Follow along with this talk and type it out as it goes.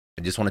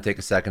I just want to take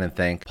a second and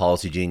thank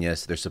Policy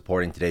Genius. They're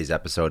supporting today's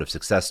episode of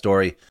Success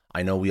Story.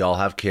 I know we all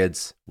have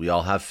kids, we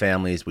all have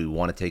families we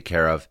want to take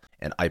care of,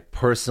 and I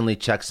personally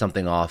checked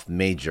something off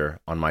major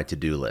on my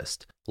to-do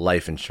list: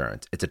 life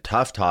insurance. It's a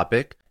tough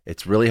topic.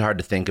 It's really hard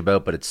to think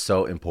about, but it's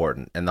so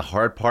important. And the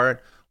hard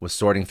part was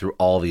sorting through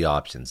all the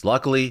options.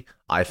 Luckily,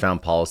 I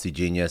found Policy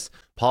Genius.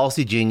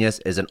 Policy Genius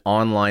is an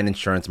online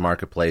insurance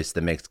marketplace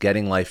that makes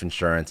getting life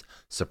insurance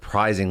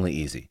surprisingly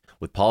easy.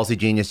 With Policy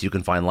Genius, you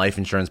can find life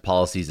insurance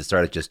policies that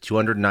start at just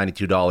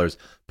 $292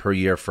 per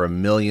year for $1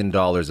 million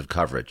of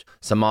coverage.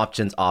 Some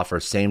options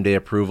offer same-day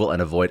approval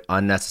and avoid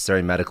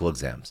unnecessary medical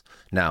exams.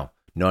 Now,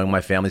 knowing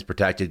my family's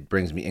protected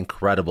brings me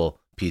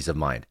incredible peace of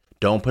mind.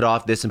 Don't put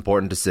off this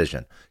important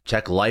decision.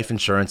 Check life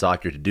insurance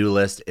off your to-do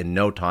list in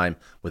no time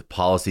with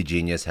Policy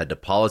Genius. Head to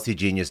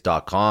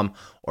policygenius.com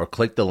or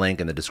click the link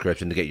in the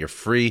description to get your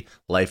free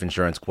life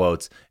insurance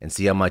quotes and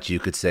see how much you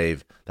could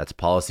save. That's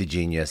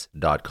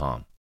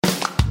policygenius.com.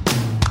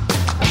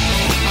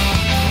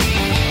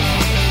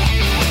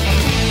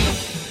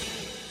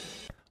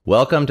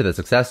 Welcome to the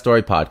Success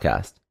Story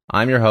Podcast.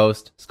 I'm your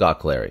host, Scott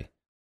Clary.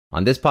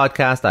 On this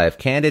podcast, I have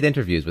candid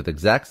interviews with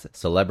execs,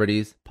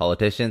 celebrities,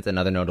 politicians, and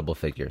other notable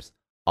figures,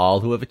 all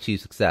who have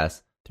achieved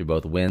success through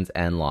both wins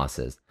and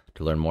losses,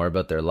 to learn more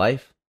about their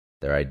life,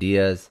 their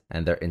ideas,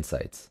 and their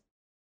insights.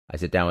 I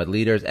sit down with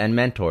leaders and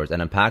mentors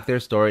and unpack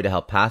their story to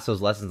help pass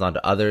those lessons on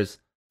to others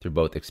through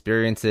both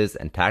experiences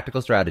and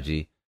tactical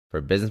strategy for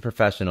business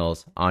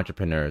professionals,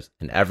 entrepreneurs,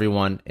 and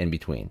everyone in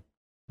between.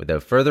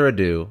 Without further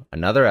ado,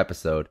 another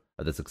episode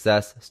of the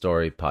Success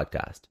Story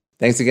Podcast.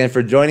 Thanks again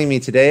for joining me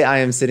today. I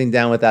am sitting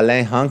down with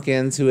Alain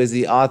Hunkins, who is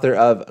the author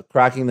of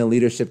Cracking the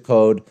Leadership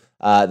Code,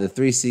 The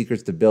 3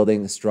 Secrets to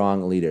Building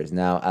Strong Leaders.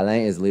 Now,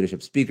 Alain is a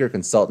leadership speaker,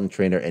 consultant,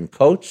 trainer, and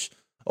coach.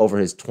 Over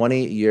his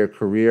 20+ year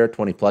career,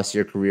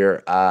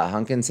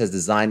 Hunkins has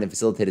designed and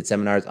facilitated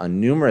seminars on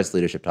numerous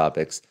leadership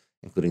topics,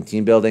 including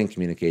team building,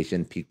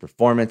 communication, peak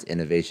performance,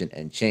 innovation,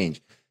 and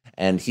change.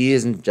 And he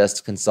isn't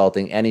just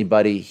consulting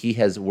anybody. He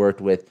has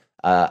worked with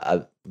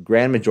a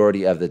grand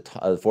majority of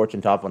the Fortune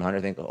Top 100,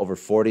 I think over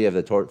 40 of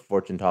the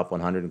Fortune Top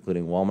 100,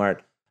 including Walmart,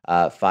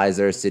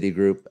 Pfizer,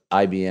 Citigroup,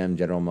 IBM,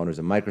 General Motors,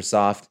 and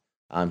Microsoft.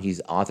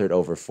 He's authored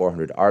over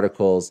 400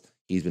 articles.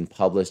 He's been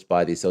published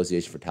by the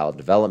Association for Talent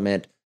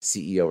Development,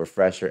 CEO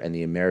Refresher, and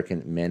the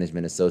American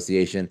Management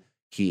Association.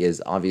 He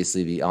is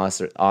obviously the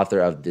author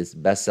of this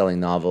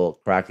best-selling novel,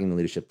 Cracking the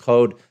Leadership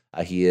Code.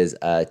 He is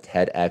a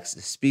TEDx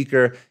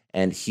speaker,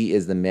 and he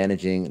is the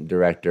managing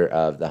director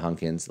of the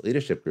Hunkins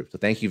Leadership Group. So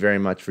thank you very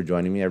much for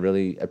joining me. I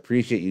really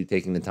appreciate you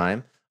taking the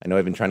time. I know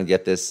I've been trying to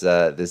get this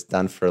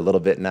done for a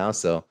little bit now,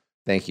 so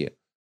thank you.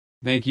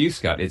 Thank you,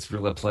 Scott. It's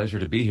really a pleasure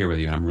to be here with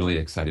you, and I'm really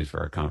excited for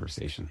our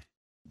conversation.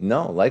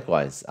 No,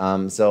 likewise.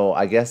 So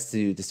I guess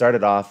to start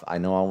it off, I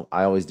know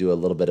I always do a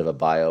little bit of a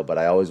bio, but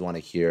I always want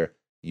to hear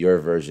your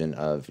version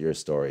of your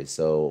story.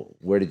 So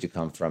where did you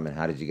come from, and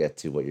how did you get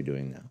to what you're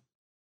doing now?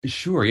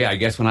 Sure. Yeah. I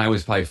guess when I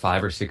was probably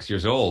 5 or 6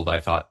 years old,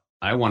 I thought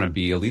I want to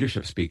be a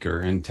leadership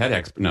speaker and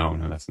TEDx. No,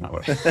 that's not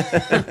what.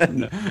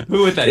 No.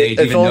 Who at that age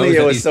if even only knows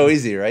it was so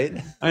easy,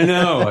 right? I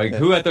know. Like,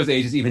 who at those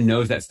ages even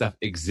knows that stuff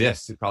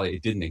exists?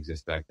 It didn't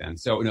exist back then.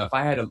 So, if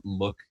I had to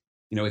look,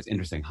 it's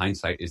interesting.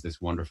 Hindsight is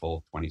this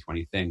wonderful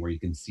 2020 thing where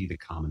you can see the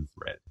common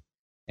thread.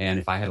 And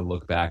if I had to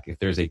look back, if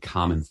there's a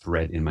common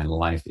thread in my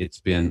life,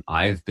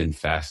 I've been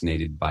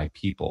fascinated by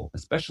people,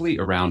 especially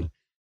around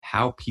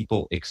how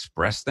people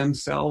express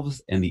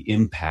themselves and the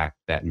impact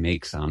that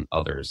makes on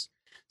others.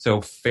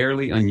 So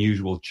fairly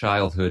unusual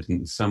childhood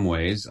in some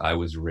ways. I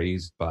was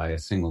raised by a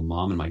single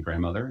mom and my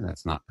grandmother.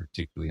 That's not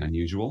particularly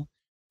unusual.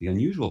 The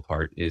unusual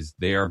part is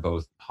they are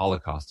both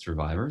Holocaust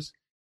survivors.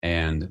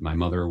 And my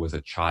mother was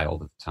a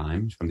child at the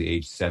time. From the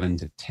age 7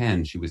 to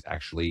 10, she was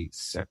actually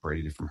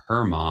separated from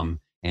her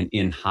mom and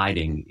in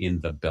hiding in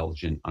the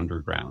Belgian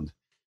underground.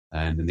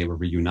 And then they were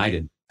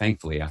reunited,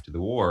 thankfully, after the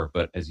war.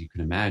 But as you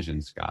can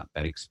imagine, Scott,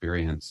 that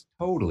experience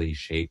totally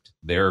shaped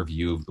their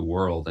view of the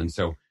world. And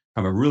so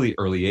from a really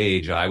early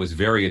age, I was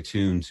very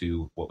attuned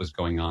to what was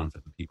going on for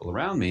the people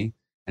around me.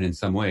 And in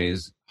some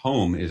ways,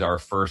 home is our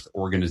first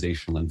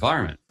organizational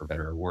environment, for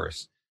better or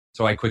worse.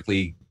 So I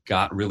quickly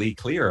got really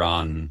clear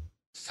on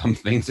some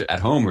things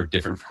at home were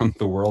different from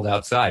the world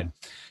outside.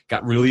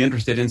 Got really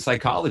interested in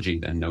psychology,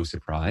 then no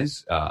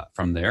surprise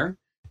from there,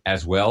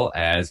 as well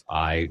as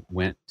I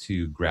went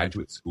to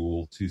graduate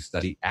school to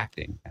study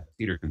acting at a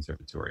theater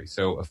conservatory.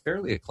 So a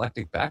fairly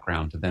eclectic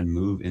background to then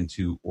move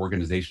into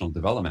organizational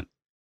development.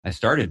 I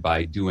started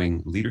by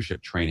doing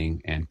leadership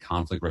training and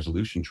conflict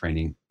resolution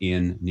training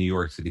in New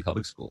York City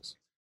public schools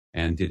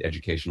and did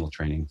educational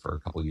training for a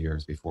couple of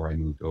years before I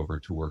moved over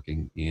to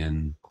working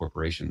in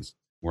corporations,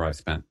 where I've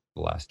spent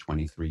the last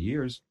 23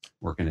 years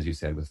working, as you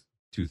said, with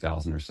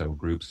 2,000 or so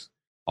groups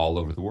all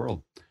over the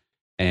world.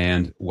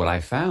 And what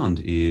I found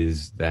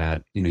is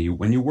that,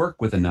 when you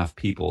work with enough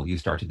people, you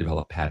start to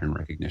develop pattern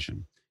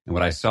recognition. And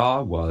what I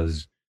saw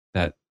was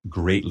that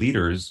great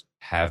leaders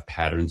have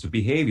patterns of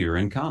behavior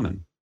in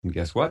common. And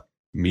guess what?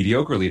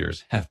 Mediocre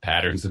leaders have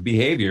patterns of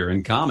behavior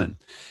in common.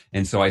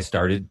 And so I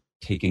started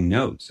taking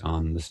notes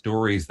on the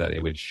stories that they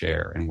would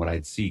share and what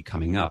I'd see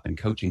coming up in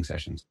coaching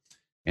sessions.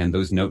 And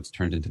those notes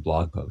turned into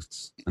blog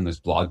posts, and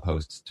those blog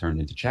posts turned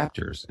into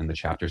chapters, and the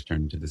chapters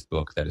turned into this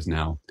book that is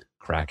now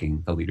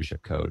Cracking the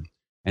Leadership Code.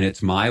 And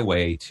it's my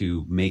way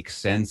to make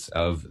sense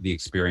of the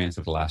experience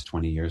of the last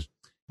 20 years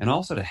and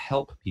also to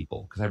help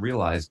people, because I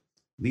realized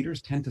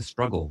leaders tend to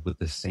struggle with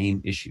the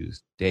same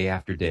issues day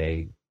after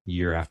day,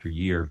 year after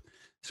year.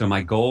 So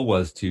my goal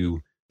was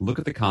to look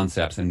at the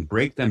concepts and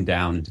break them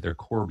down into their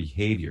core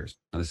behaviors.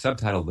 Now, the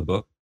subtitle of the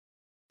book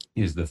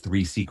is The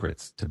 3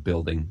 Secrets to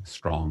Building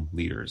Strong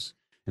Leaders.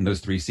 And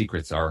those 3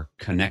 secrets are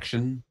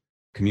connection,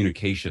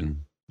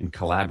 communication, and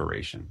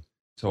collaboration.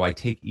 So I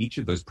take each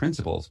of those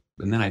principles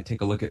and then I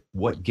take a look at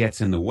what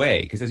gets in the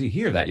way. Because as you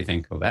hear that, you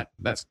think, oh,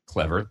 that's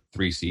clever.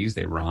 3 C's,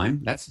 they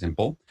rhyme. That's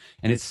simple.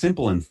 And it's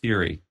simple in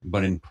theory,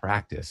 but in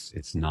practice,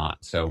 it's not.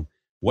 So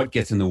what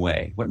gets in the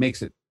way? What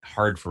makes it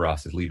hard for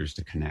us as leaders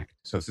to connect?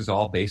 So this is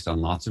all based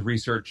on lots of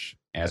research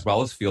as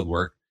well as field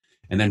work,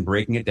 and then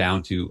breaking it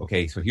down to,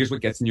 okay, so here's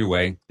what gets in your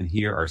way. And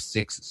here are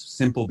 6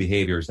 simple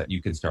behaviors that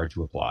you can start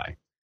to apply.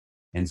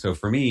 And so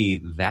for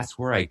me, that's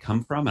where I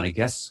come from. And I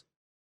guess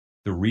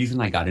the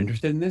reason I got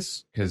interested in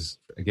this, because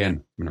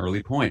again, from an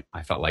early point,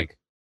 I felt like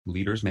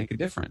leaders make a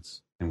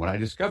difference. And what I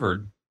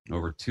discovered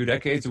over 2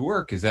 decades of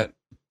work is that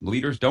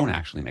leaders don't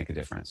actually make a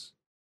difference.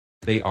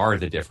 They are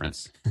the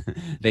difference.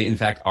 They, in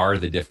fact, are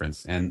the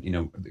difference. And,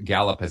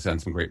 Gallup has done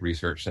some great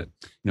research that,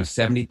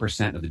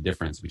 70% of the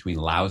difference between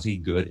lousy,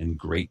 good, and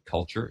great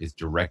culture is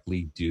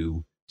directly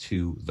due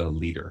to the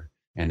leader.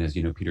 And as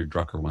Peter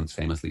Drucker once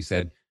famously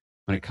said,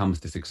 when it comes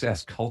to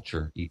success,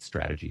 culture eats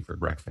strategy for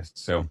breakfast.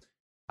 So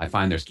I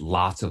find there's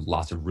lots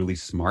of really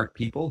smart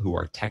people who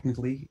are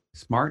technically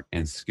smart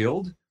and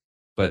skilled,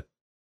 but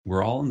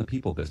we're all in the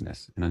people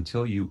business. And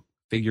until you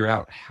figure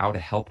out how to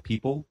help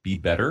people be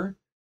better,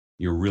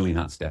 you're really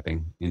not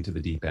stepping into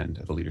the deep end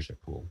of the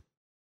leadership pool.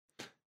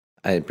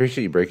 I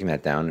appreciate you breaking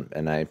that down,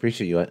 and I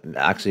appreciate you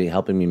actually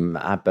helping me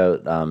map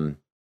out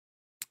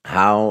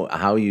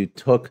how you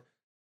took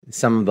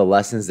some of the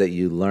lessons that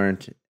you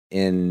learned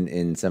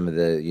in some of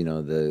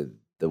the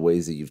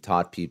ways that you've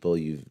taught people.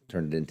 You've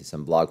turned it into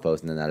some blog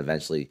posts, and then that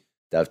eventually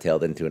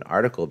dovetailed into an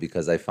article,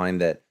 because I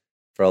find that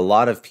for a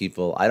lot of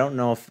people, I don't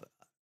know if,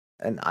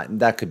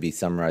 that could be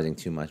summarizing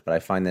too much, but I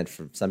find that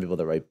for some people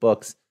that write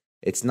books,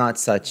 it's not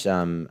such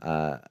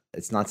I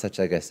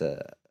guess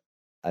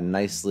a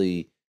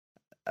nicely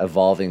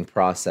evolving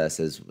process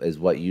as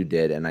what you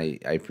did. And I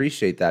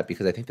appreciate that,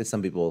 because I think that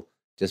some people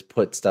just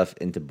put stuff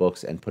into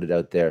books and put it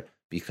out there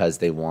because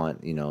they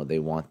want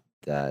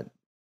that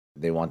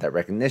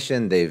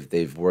recognition.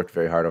 They've worked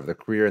very hard over their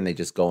career, and they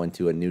just go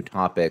into a new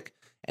topic,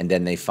 and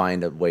then they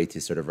find a way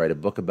to sort of write a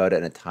book about it,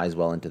 and it ties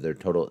well into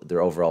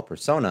their overall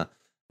persona.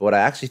 But what I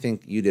actually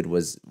think you did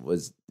was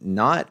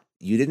not,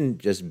 you didn't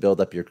just build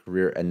up your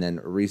career and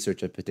then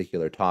research a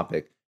particular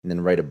topic and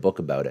then write a book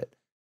about it.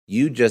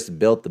 You just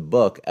built the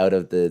book out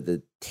of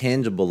the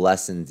tangible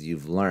lessons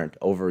you've learned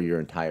over your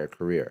entire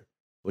career,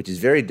 which is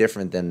very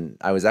different than,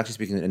 I was actually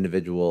speaking to an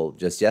individual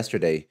just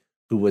yesterday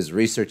who was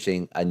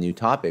researching a new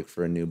topic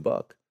for a new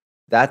book.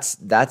 That's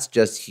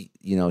just,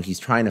 he's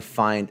trying to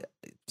find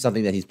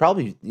something that he's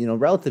probably,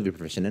 relatively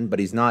proficient in,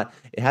 but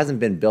it hasn't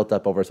been built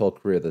up over his whole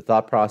career. The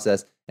thought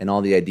process and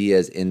all the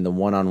ideas in the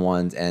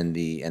one-on-ones and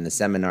the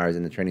seminars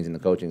and the trainings and the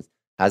coachings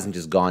hasn't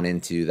just gone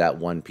into that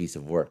one piece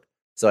of work.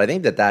 So I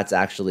think that that's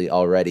actually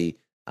already,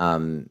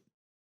 I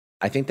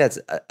think that's,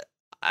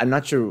 I'm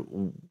not sure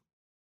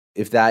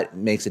if that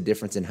makes a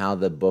difference in how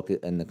the book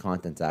and the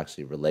content's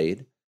actually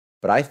relayed.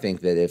 But I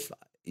think that if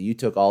you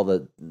took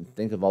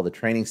think of all the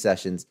training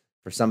sessions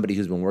for somebody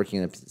who's been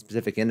working in a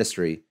specific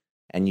industry,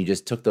 and you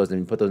just took those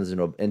and put those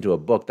into a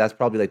book, that's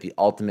probably like the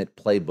ultimate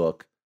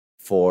playbook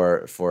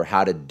for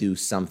how to do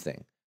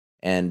something.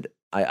 And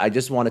I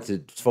just wanted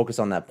to focus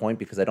on that point,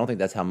 because I don't think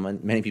that's how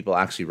many people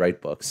actually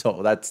write books.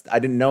 So I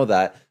didn't know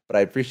that, but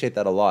I appreciate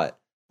that a lot.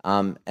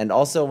 And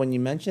also when you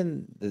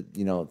mentioned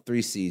the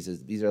 3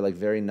 C's, these are like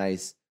very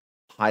nice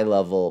high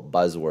level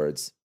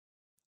buzzwords.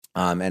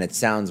 And it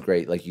sounds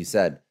great, like you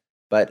said,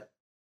 but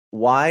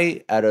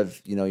why out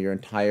of, your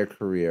entire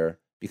career,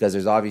 because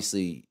there's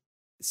obviously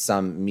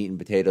some meat and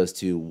potatoes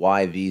to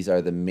why these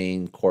are the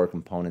main core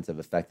components of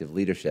effective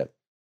leadership.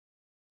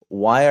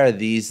 Why are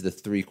these the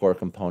 3 core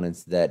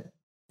components that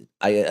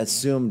I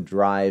assume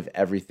drive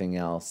everything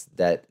else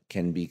that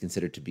can be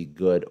considered to be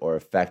good or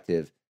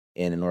effective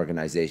in an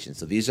organization?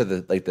 So these are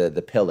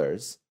the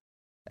pillars,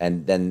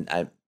 and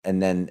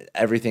then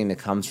everything that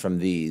comes from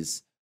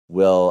these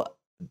will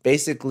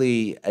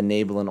basically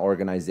enable an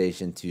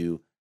organization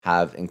to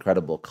have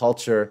incredible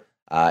culture,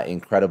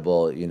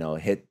 incredible,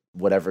 hit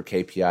whatever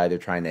KPI they're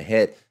trying to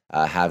hit,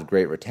 have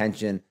great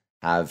retention,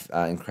 have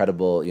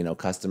incredible,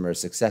 customer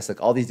success,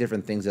 like all these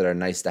different things that are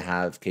nice to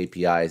have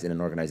KPIs in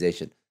an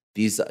organization.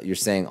 These, you're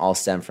saying, all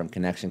stem from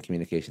connection,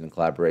 communication, and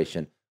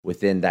collaboration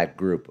within that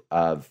group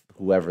of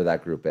whoever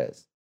that group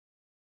is.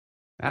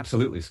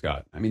 Absolutely,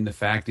 Scott. I mean, the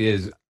fact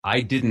is,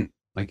 I didn't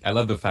Like, I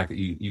love the fact that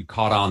you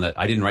caught on that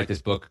I didn't write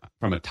this book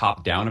from a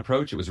top down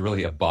approach. It was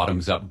really a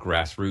bottoms up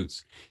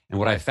grassroots. And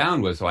what I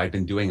found was, so I'd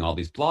been doing all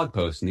these blog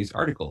posts and these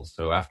articles.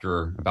 So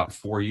after about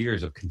 4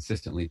 years of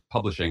consistently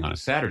publishing on a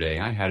Saturday,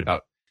 I had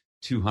about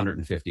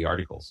 250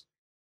 articles.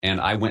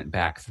 And I went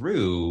back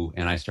through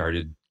and I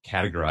started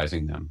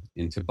categorizing them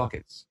into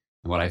buckets.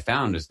 And what I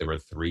found is there were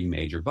three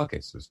major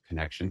buckets. It was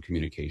connection,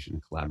 communication,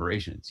 and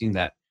collaboration. It seemed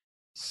that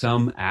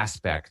some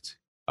aspect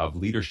of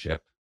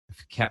leadership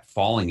kept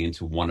falling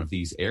into one of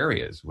these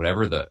areas,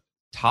 whatever the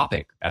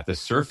topic at the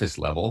surface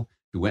level.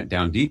 We went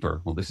down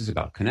deeper. Well, this is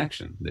about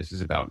connection. This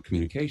is about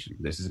communication.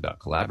 This is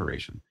about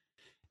collaboration.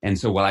 And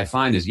so what I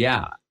find is,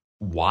 yeah,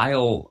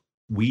 while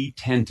we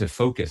tend to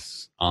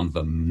focus on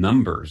the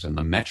numbers and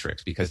the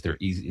metrics because they're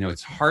easy,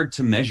 it's hard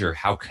to measure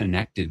how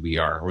connected we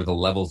are or the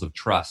levels of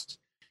trust.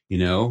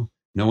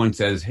 No one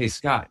says, "Hey,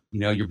 Scott,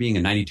 you're being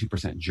a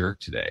 92% jerk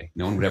today."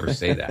 No one would ever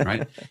say that,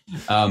 right?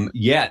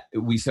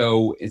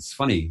 So it's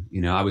funny,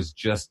 I was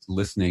just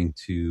listening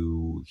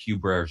to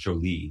Hubert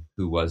Joly,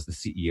 who was the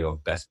CEO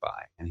of Best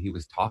Buy, and he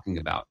was talking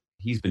about,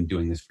 he's been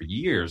doing this for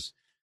years,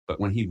 but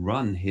when he'd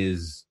run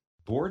his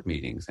board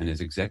meetings and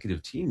his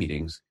executive team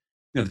meetings,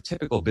 the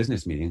typical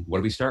business meeting, what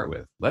do we start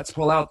with? Let's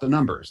pull out the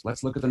numbers.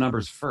 Let's look at the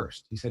numbers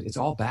first. He said, it's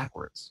all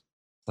backwards.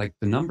 Like,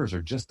 the numbers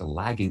are just a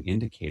lagging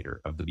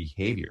indicator of the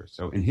behavior.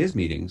 So in his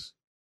meetings,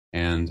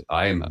 and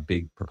I am a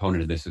big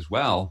proponent of this as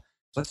well,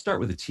 let's start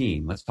with the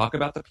team. Let's talk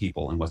about the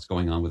people and what's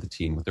going on with the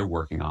team, what they're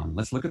working on.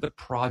 Let's look at the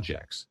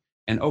projects.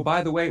 And oh,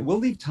 by the way, we'll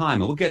leave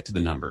time and we'll get to the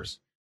numbers.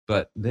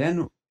 But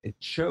then it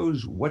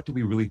shows, what do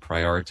we really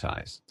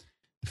prioritize?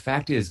 The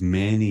fact is,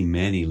 many,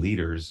 many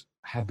leaders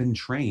have been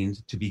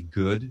trained to be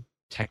good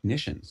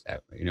technicians.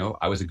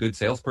 I was a good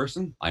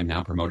salesperson. I'm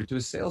now promoted to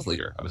a sales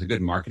leader. I was a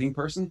good marketing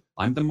person.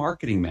 I'm the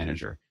marketing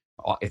manager,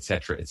 et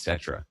cetera, et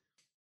cetera.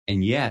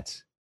 And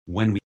yet,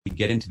 when we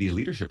get into these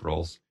leadership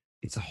roles,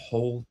 it's a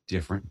whole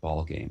different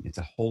ballgame. It's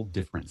a whole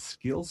different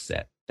skill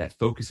set that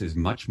focuses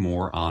much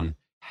more on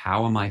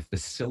how am I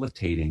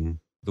facilitating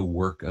the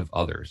work of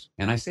others.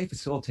 And I say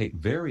facilitate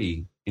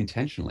very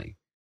intentionally,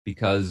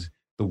 because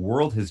the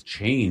world has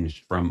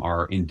changed from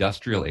our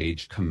industrial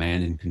age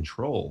command and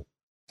control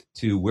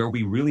to where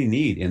we really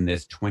need, in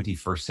this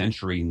 21st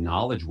century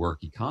knowledge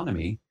work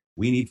economy,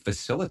 we need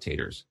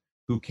facilitators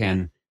who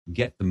can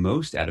get the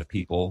most out of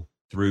people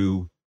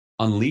through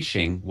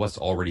unleashing what's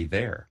already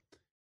there.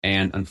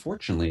 And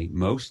unfortunately,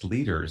 most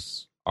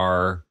leaders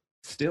are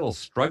still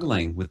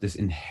struggling with this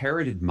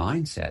inherited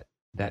mindset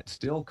that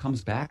still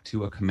comes back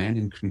to a command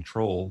and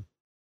control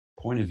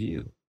point of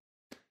view.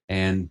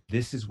 And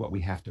this is what we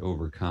have to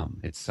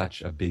overcome. It's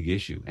such a big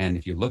issue. And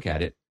if you look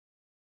at it,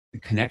 the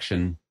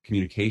connection,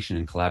 communication,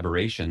 and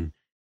collaboration,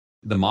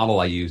 the model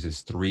I use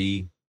is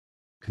 3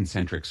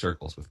 concentric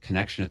circles with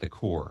connection at the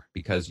core,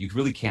 because you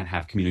really can't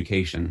have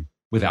communication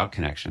without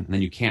connection. And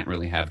then you can't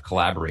really have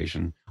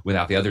collaboration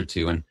without the other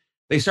two. And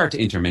they start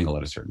to intermingle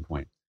at a certain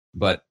point.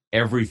 But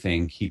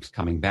everything keeps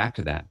coming back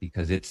to that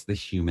because it's the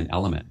human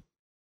element.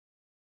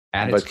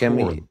 But can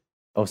we?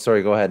 Oh,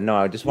 sorry. Go ahead. No,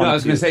 I just want. No, I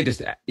was going to say,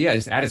 just at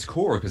its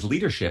core, because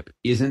leadership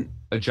isn't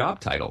a job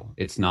title.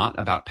 It's not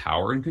about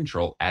power and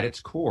control. At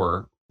its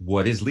core,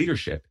 what is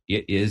leadership?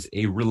 It is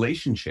a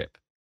relationship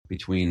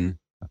between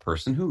a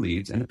person who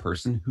leads and a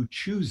person who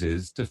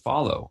chooses to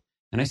follow.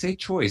 And I say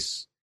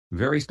choice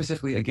very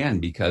specifically, again,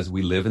 because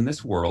we live in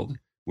this world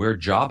where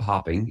job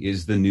hopping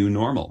is the new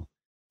normal.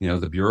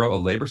 The Bureau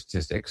of Labor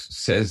Statistics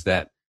says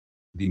that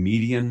the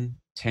median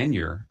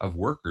tenure of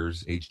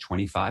workers aged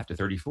 25 to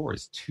 34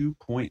 is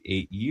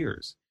 2.8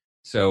 years.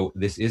 So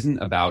this isn't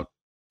about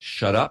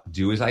shut up,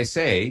 do as I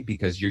say,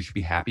 because you should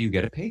be happy you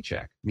get a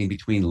paycheck. I mean,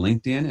 between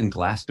LinkedIn and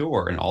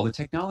Glassdoor and all the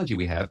technology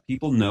we have,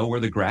 people know where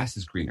the grass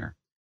is greener.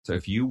 So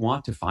if you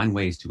want to find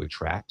ways to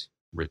attract,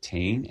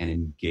 retain, and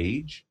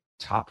engage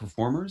top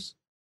performers,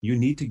 you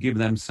need to give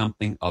them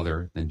something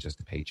other than just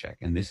a paycheck.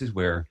 And this is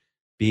where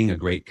being a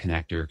great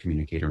connector,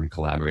 communicator, and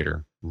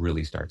collaborator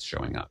really starts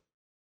showing up.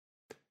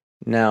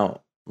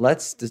 Now,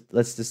 let's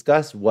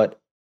discuss what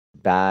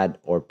bad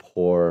or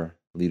poor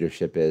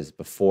leadership is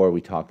before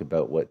we talk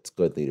about what's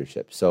good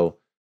leadership. So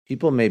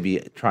people may be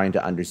trying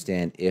to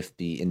understand if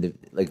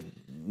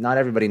not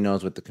everybody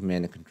knows what the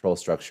command and control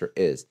structure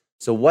is.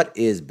 So what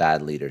is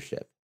bad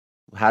leadership?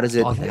 How does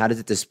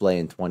it display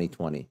in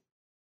 2020?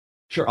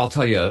 Sure. I'll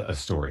tell you a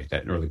story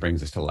that really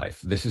brings this to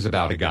life. This is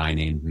about a guy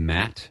named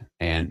Matt,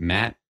 and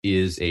Matt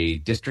is a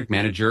district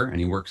manager, and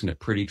he works in a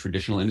pretty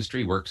traditional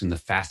industry. He works in the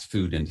fast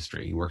food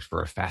industry. He works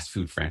for a fast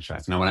food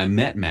franchise. Now, when I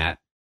met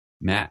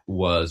Matt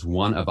was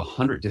one of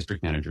 100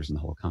 district managers in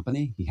the whole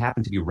company. He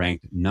happened to be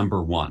ranked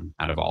number 1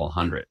 out of all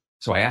 100.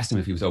 So I asked him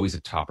if he was always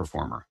a top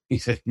performer. He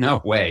said,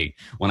 no way.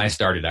 When I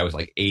started, I was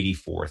like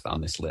 84th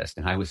on this list,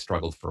 and I was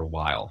struggled for a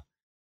while.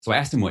 So I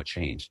asked him what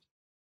changed.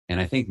 And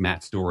I think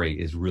Matt's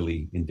story is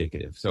really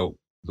indicative. So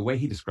the way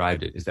he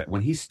described it is that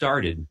when he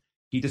started,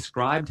 he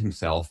described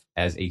himself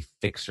as a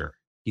fixer.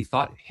 He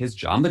thought his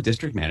job, I'm the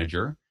district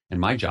manager, and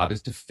my job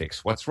is to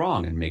fix what's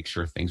wrong and make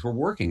sure things were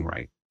working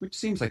right, which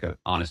seems like an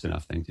honest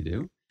enough thing to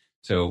do.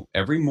 So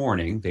every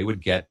morning they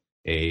would get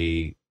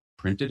a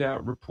printed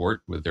out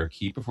report with their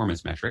key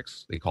performance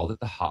metrics. They called it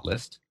the hot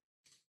list.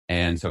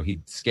 And so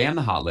he'd scan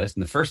the hot list,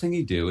 and the first thing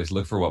he'd do is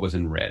look for what was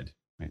in red,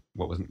 right?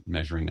 What wasn't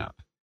measuring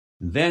up.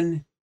 And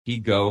then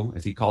he'd go,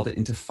 as he called it,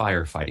 into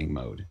firefighting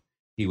mode.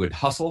 He would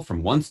hustle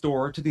from one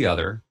store to the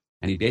other,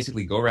 and he'd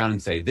basically go around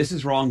and say, this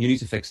is wrong, you need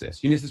to fix this.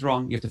 This is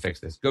wrong, you have to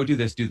fix this. Go do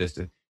this, do this.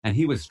 And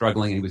he was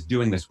struggling, and he was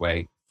doing this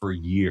way for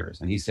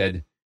years. And he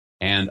said,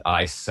 and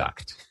I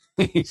sucked.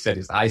 He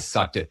said, I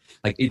sucked it.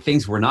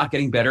 Things were not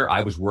getting better.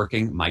 I was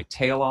working my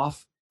tail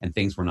off, and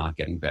things were not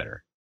getting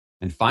better.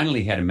 And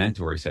finally, he had a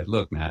mentor. He said,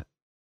 look, Matt,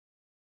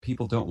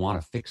 people don't want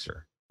a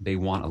fixer. They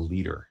want a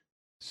leader.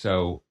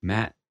 So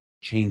Matt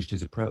changed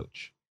his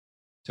approach.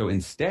 So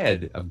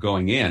instead of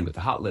going in with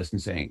the hot list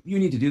and saying, you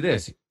need to do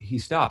this, he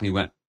stopped and he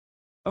went,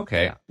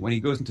 okay. When he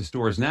goes into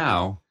stores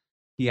now,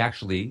 he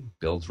actually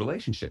builds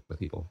relationship with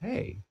people.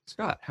 Hey,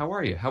 Scott, how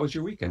are you? How was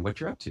your weekend? What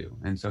you're up to?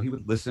 And so he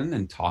would listen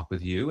and talk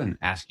with you and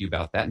ask you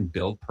about that and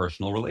build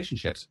personal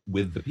relationships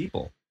with the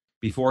people.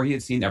 Before, he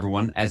had seen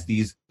everyone as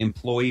these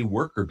employee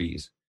worker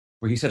bees,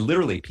 where he said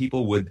literally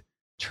people would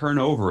turn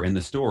over in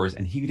the stores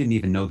and he didn't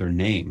even know their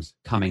names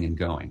coming and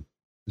going.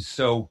 He was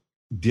so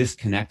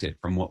disconnected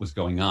from what was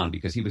going on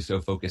because he was so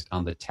focused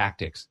on the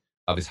tactics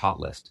of his hot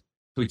list.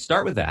 So he'd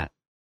start with that,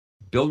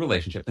 build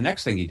relationship. The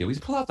next thing he'd do is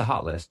pull out the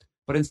hot list,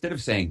 but instead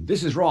of saying,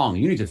 this is wrong,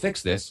 you need to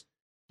fix this,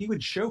 he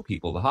would show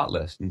people the hot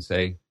list and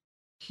say,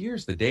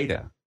 here's the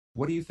data.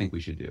 What do you think we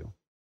should do?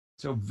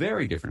 So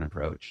very different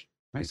approach,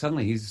 right?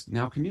 Suddenly he's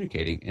now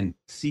communicating and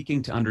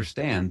seeking to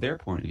understand their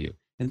point of view.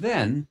 And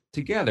then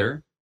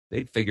together,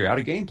 they'd figure out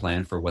a game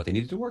plan for what they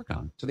needed to work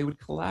on. So they would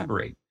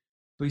collaborate.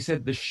 So he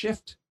said the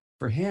shift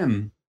for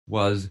him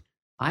was,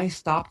 I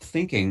stopped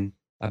thinking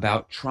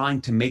about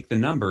trying to make the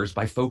numbers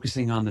by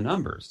focusing on the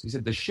numbers. He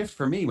said the shift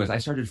for me was I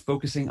started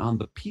focusing on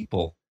the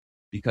people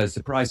because,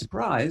 surprise,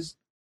 surprise,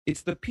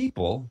 it's the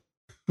people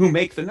who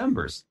make the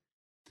numbers.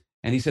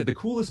 And he said the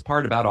coolest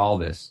part about all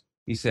this,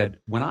 he said,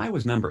 when I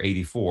was number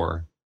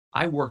 84,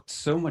 I worked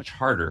so much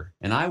harder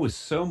and I was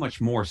so much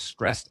more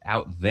stressed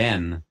out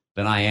then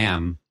than I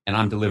am, and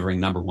I'm delivering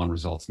number one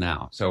results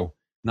now. So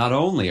not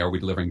only are we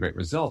delivering great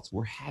results,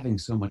 we're having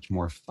so much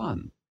more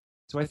fun.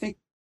 So I think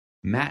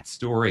Matt's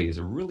story is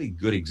a really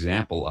good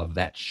example of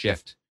that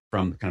shift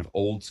from kind of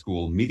old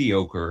school,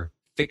 mediocre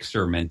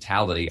fixer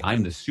mentality,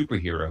 I'm the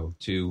superhero,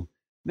 to,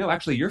 no,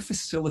 actually, you're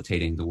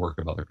facilitating the work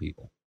of other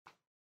people.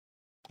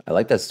 I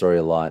like that story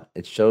a lot.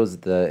 It shows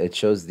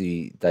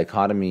the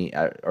dichotomy,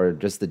 or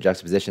just the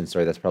juxtaposition.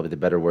 Sorry, that's probably the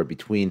better word,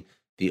 between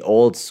the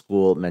old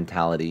school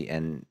mentality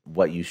and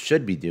what you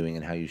should be doing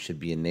and how you should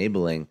be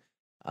enabling,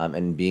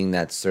 and being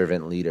that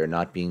servant leader,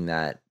 not being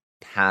that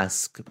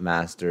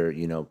taskmaster.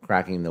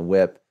 Cracking the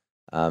whip.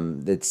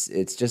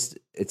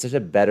 It's such a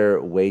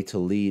better way to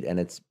lead, and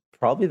it's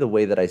probably the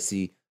way that I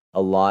see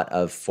a lot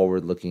of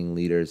forward-looking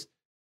leaders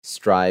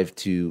strive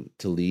to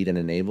lead and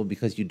enable,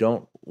 because you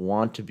don't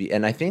want to be.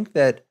 And I think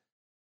that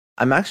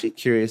I'm actually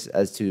curious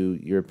as to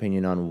your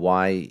opinion on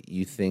why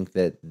you think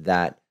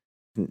that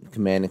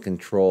command and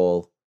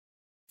control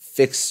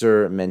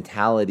fixer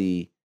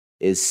mentality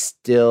is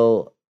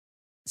still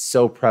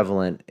so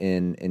prevalent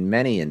in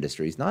many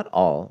industries. Not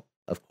all,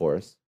 of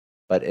course,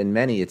 but in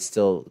many, it's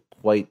still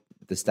quite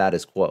the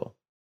status quo.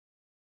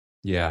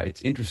 Yeah,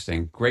 it's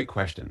interesting. Great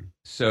question.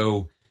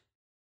 So,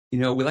 we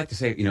like to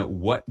say,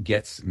 what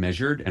gets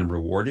measured and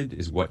rewarded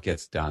is what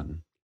gets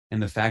done. And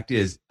the fact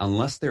is,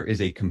 unless there is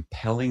a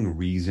compelling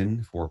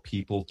reason for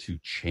people to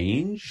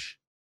change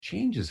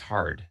is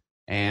hard.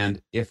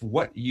 And if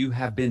what you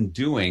have been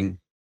doing,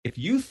 if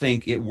you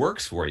think it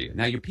works for you,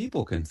 now your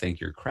people can think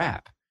you're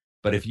crap,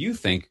 but if you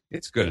think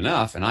it's good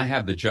enough and I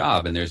have the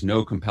job and there's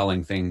no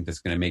compelling thing that's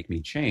going to make me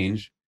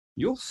change,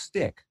 you'll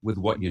stick with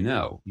what you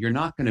know. You're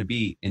not going to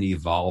be an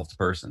evolved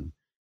person.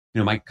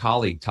 My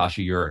colleague,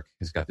 Tasha Eurich,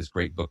 has got this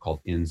great book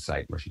called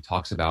Insight, where she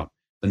talks about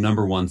the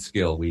number one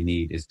skill we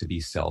need is to be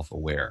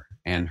self-aware.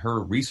 And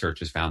her research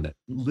has found that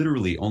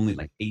literally only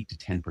 8 to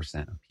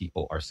 10% of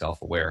people are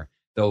self-aware,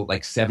 though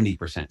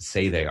 70%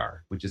 say they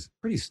are, which is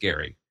pretty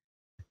scary.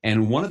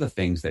 And one of the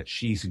things that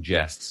she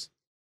suggests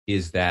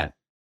is that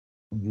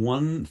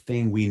one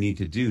thing we need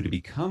to do to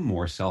become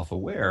more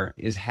self-aware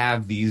is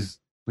have these,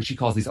 what she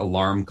calls these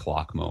alarm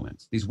clock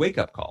moments, these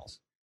wake-up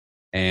calls.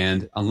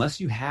 And unless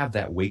you have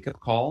that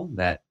wake-up call,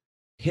 that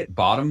hit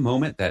bottom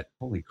moment, that,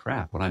 holy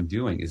crap, what I'm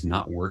doing is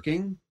not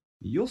working,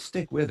 you'll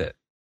stick with it.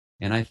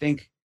 And I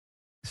think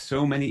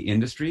so many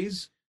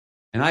industries,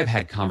 and I've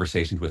had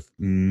conversations with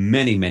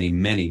many, many,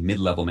 many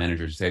mid-level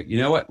managers say, you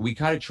know what, we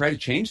kind of try to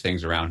change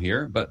things around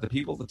here, but the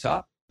people at the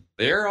top,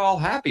 they're all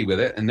happy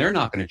with it and they're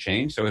not going to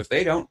change. So if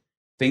they don't,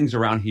 things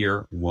around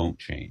here won't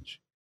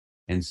change.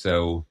 And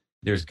so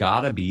there's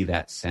got to be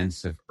that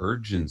sense of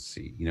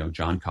urgency.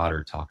 John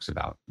Kotter talks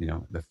about,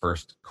 the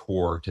first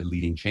core to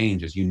leading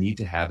change is you need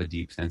to have a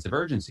deep sense of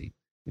urgency.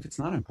 If it's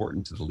not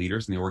important to the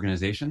leaders in the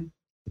organization,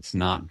 it's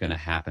not going to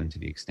happen to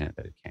the extent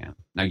that it can.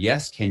 Now,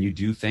 yes, can you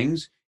do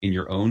things in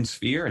your own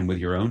sphere and with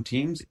your own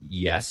teams?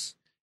 Yes.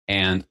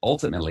 And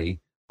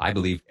ultimately, I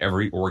believe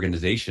every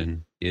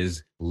organization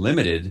is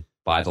limited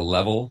by the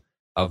level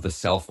of the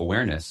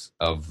self-awareness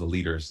of the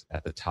leaders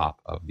at the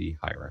top of the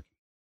hierarchy.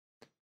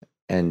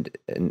 And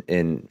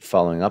in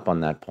following up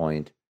on that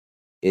point,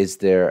 is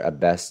there a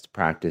best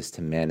practice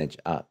to manage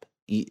up?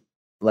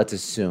 Let's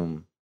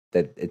assume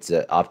that it's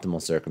an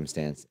optimal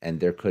circumstance and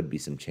there could be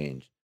some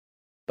change.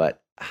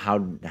 But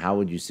how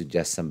would you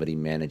suggest somebody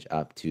manage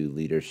up to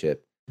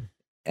leadership?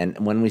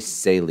 And when we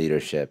say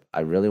leadership,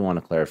 I really want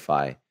to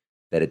clarify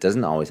that it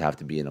doesn't always have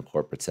to be in a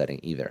corporate setting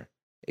either.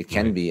 It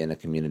can be in a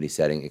community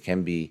setting. It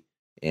can be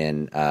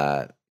in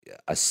a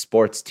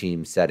sports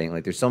team setting.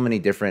 Like there's so many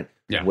different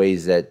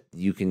ways that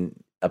you can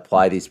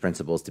apply these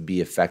principles to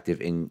be effective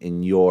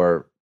in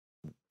your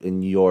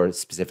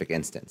specific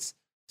instance.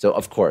 So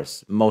of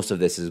course, most of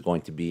this is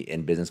going to be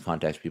in business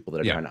context, people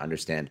that are trying to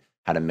understand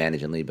how to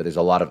manage and lead, but there's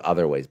a lot of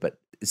other ways. But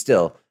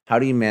still, how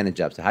do you manage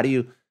up? So how do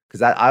you,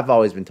 because I've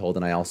always been told,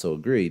 and I also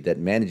agree, that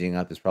managing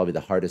up is probably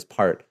the hardest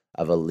part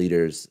of a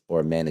leader's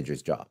or a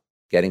manager's job,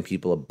 getting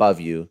people above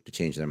you to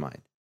change their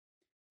mind.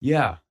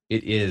 Yeah,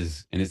 it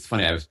is. And it's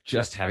funny, I was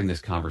just having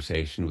this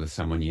conversation with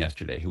someone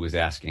yesterday who was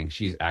asking,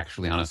 she's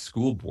actually on a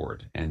school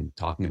board and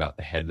talking about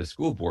the head of the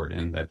school board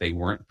and that they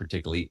weren't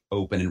particularly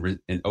open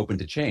and open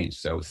to change.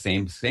 So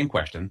same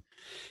question.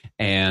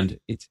 And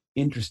it's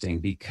interesting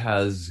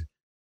because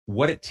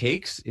what it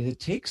takes is it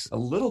takes a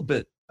little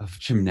bit of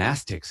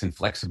gymnastics and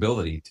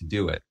flexibility to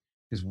do it.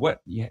 Because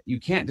you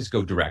can't just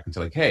go direct and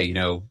say like, hey,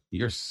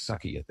 you're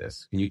sucky at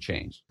this. Can you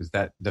change? Because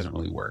that doesn't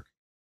really work.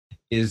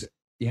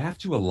 You have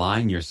to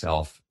align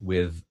yourself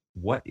with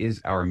what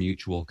is our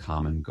mutual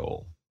common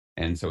goal.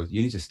 And so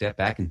you need to step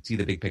back and see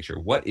the big picture.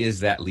 What is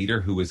that leader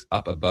who is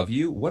up above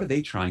you? What are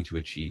they trying to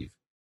achieve?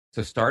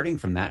 So starting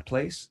from that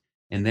place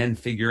and then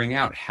figuring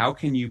out how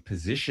can you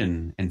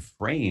position and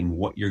frame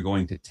what you're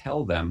going to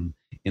tell them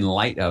in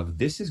light of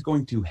this is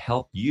going to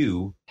help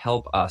you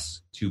help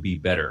us to be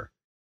better.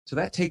 So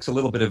that takes a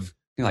little bit of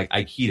like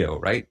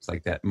Aikido, right? It's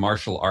like that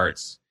martial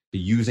arts,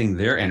 using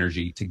their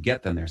energy to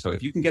get them there. So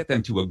if you can get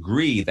them to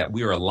agree that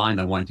we are aligned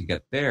on wanting to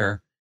get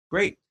there,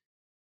 great.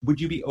 Would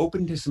you be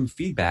open to some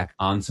feedback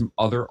on some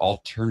other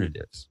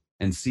alternatives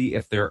and see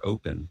if they're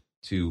open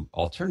to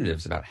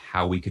alternatives about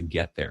how we could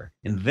get there?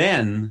 And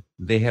then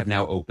they have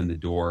now opened the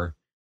door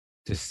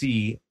to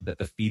see that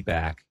the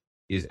feedback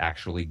is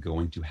actually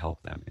going to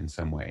help them in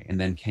some way.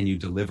 And then can you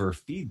deliver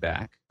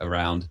feedback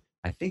around,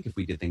 I think if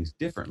we did things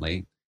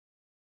differently,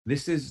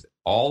 this is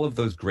all of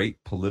those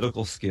great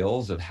political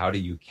skills of how do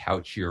you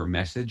couch your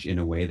message in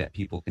a way that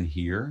people can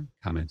hear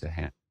come into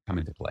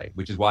play,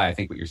 which is why I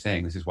think what you're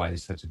saying, this is why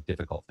it's such a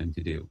difficult thing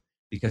to do,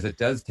 because it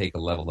does take a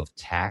level of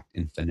tact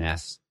and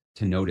finesse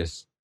to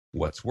notice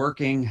what's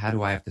working. How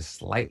do I have to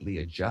slightly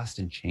adjust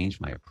and change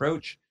my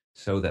approach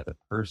so that the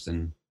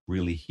person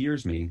really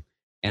hears me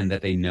and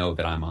that they know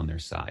that I'm on their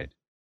side?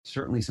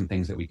 Certainly some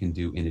things that we can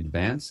do in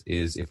advance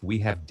is if we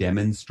have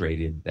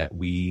demonstrated that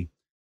we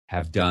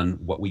have done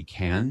what we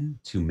can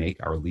to make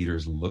our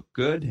leaders look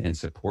good and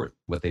support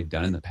what they've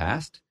done in the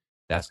past,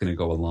 that's going to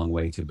go a long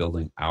way to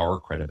building our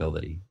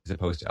credibility, as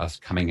opposed to us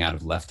coming out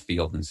of left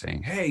field and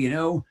saying, hey,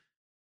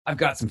 I've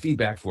got some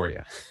feedback for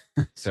you.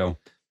 So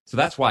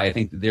that's why I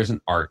think that there's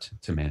an art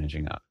to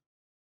managing up.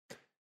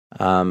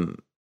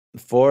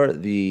 For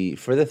the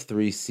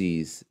 3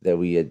 C's that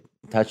we had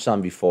touched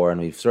on before,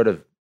 and we've sort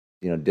of,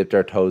 dipped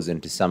our toes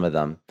into some of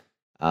them.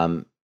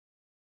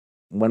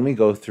 When we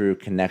go through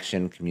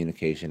connection,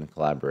 communication, and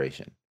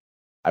collaboration,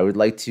 I would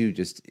like to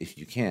just, if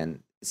you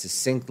can,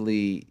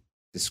 succinctly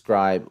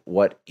describe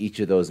what each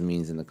of those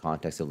means in the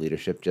context of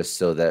leadership, just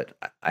so that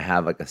I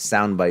have like a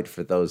soundbite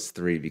for those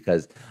 3,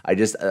 because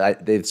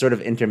they've sort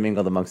of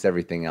intermingled amongst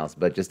everything else,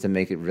 but just to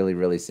make it really,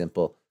 really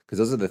simple, because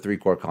those are the 3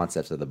 core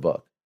concepts of the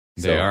book.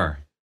 They are.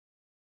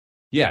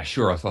 Yeah,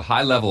 sure. So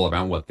high level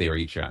around what they are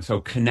each at.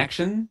 So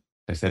connection,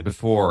 I said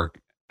before,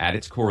 at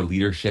its core,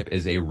 leadership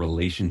is a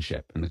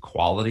relationship, and the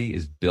quality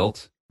is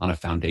built on a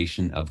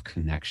foundation of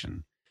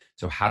connection.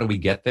 So how do we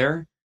get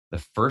there? The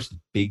first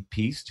big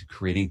piece to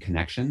creating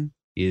connection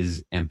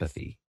is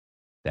empathy.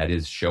 That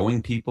is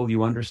showing people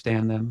you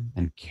understand them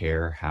and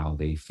care how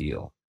they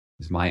feel.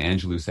 As Maya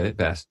Angelou said it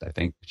best, I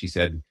think she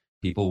said,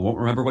 people won't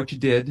remember what you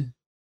did,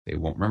 they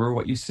won't remember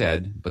what you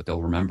said, but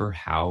they'll remember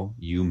how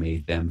you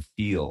made them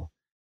feel.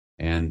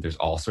 And there's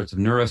all sorts of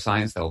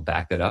neuroscience that'll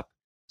back that up.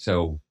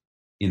 So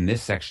in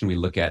this section, we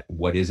look at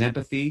what is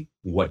empathy,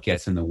 what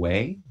gets in the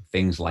way,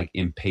 things like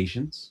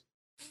impatience,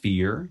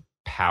 fear,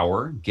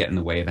 power get in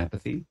the way of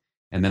empathy.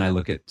 And then I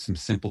look at some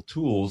simple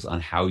tools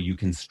on how you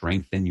can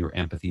strengthen your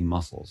empathy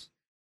muscles,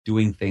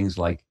 doing things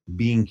like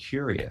being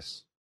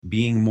curious,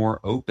 being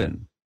more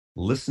open,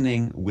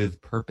 listening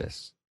with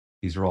purpose.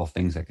 These are all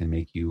things that can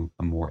make you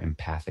a more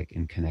empathic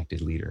and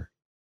connected leader.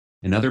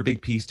 Another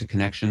big piece to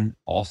connection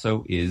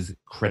also is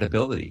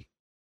credibility.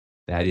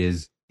 That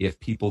is, if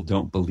people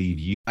don't believe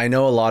I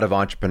know a lot of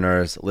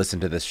entrepreneurs listen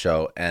to this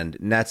show, and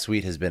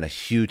NetSuite has been a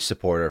huge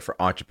supporter for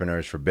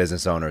entrepreneurs, for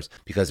business owners,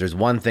 because there's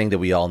one thing that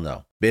we all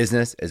know.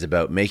 Business is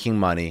about making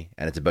money,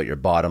 and it's about your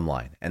bottom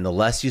line. And the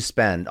less you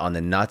spend on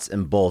the nuts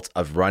and bolts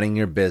of running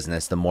your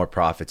business, the more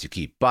profits you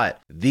keep. But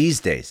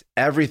these days,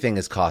 everything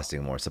is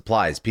costing more.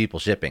 Supplies, people,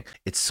 shipping.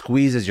 It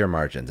squeezes your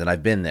margins, and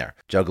I've been there,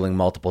 juggling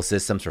multiple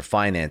systems for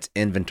finance,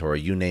 inventory,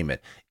 you name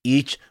it,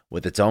 each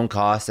with its own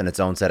costs and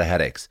its own set of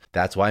headaches.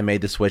 That's why I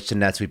made the switch to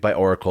NetSuite by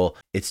Oracle.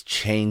 It's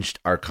changed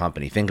our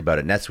company. Think about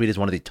it. NetSuite is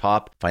one of the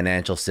top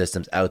financial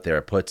systems out there.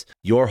 It puts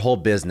your whole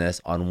business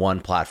on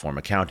one platform: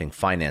 accounting,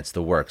 finance,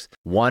 the works.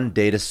 One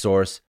data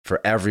source for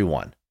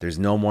everyone. There's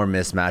no more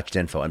mismatched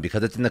info. And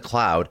because it's in the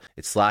cloud,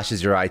 it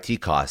slashes your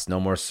IT costs. No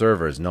more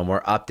servers, no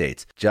more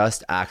updates.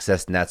 Just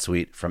access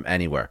NetSuite from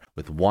anywhere.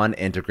 With one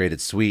integrated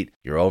suite,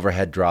 your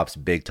overhead drops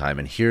big time.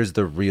 And here's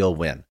the real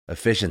win: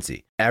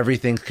 efficiency.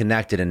 Everything's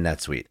connected in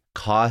NetSuite.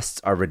 Costs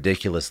are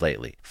ridiculous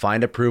lately.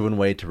 Find a proven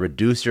way to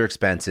reduce your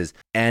expenses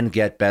and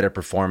get better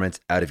performance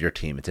out of your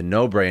team. It's a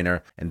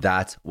no-brainer, and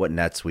that's what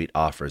NetSuite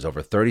offers.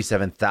 Over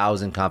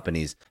 37,000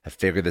 companies have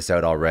figured this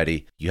out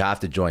already. You have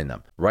to join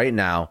them. Right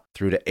now,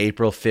 through to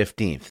April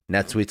 15th,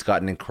 NetSuite's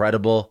got an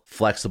incredible,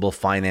 flexible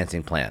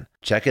financing plan.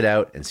 Check it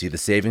out and see the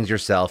savings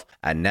yourself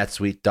at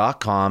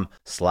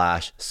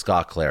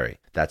netsuite.com/Scott Clary.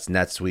 That's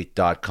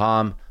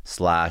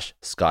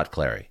netsuite.com/Scott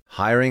Clary.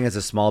 Hiring as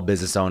a small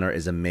business owner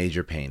is a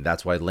major pain.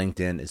 That's why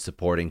LinkedIn is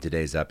supporting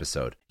today's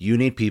episode. You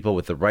need people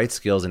with the right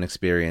skills and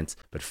experience,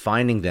 but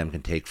finding them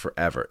can take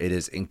forever. It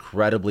is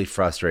incredibly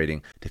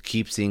frustrating to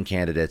keep seeing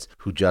candidates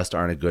who just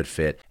aren't a good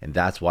fit, and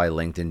that's why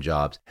LinkedIn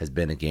Jobs has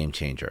been a game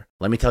changer.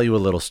 Let me tell you a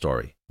little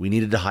story. We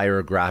needed to hire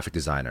a graphic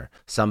designer,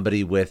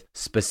 somebody with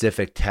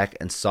specific tech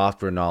and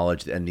software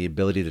knowledge and the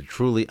ability to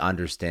truly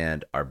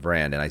understand our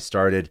brand. And I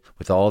started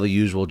with all the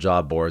usual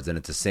job boards, and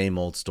it's the same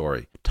old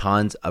story.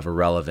 Tons of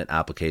irrelevant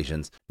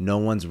applications. No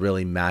one's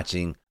really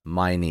matching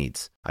my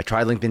needs. I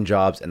tried LinkedIn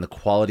Jobs, and the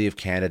quality of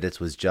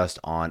candidates was just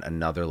on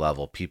another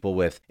level. People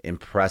with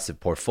impressive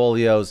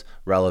portfolios,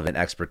 relevant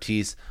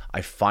expertise.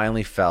 I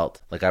finally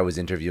felt like I was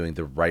interviewing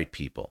the right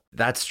people.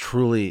 That's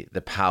truly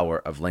the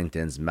power of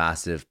LinkedIn's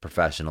massive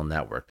professional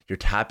network. You're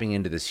tapping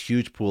into this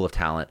huge pool of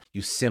talent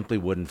you simply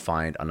wouldn't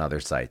find on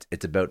other sites.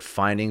 It's about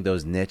finding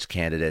those niche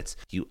candidates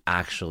you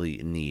actually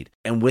need.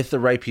 And with the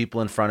right people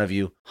in front of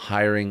you,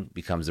 hiring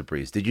becomes a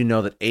breeze. Did you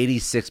know that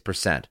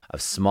 86%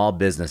 of small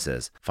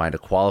businesses find a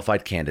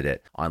qualified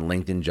candidate on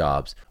LinkedIn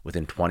Jobs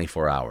within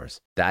 24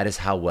 hours? That is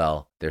how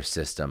well their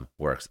system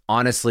works.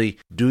 Honestly,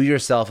 do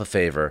yourself a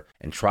favor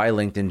and try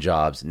LinkedIn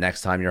Jobs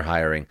next time you're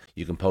hiring.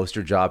 You can post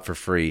your job for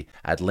free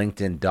at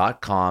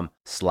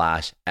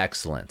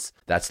linkedin.com/excellence.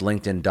 That's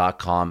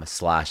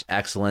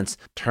linkedin.com/excellence.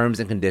 Terms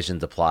and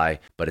conditions apply,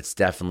 but it's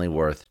definitely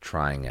worth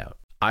trying out.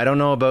 I don't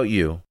know about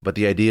you, but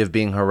the idea of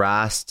being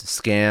harassed,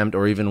 scammed,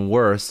 or even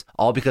worse,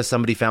 all because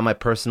somebody found my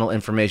personal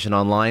information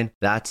online,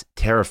 that's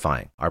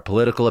terrifying. Our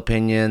political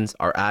opinions,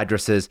 our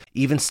addresses,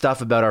 even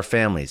stuff about our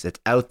families, it's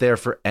out there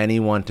for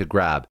anyone to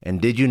grab. And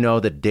did you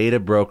know that data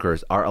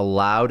brokers are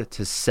allowed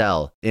to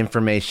sell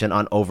information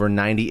on over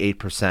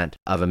 98%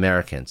 of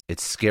Americans?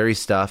 It's scary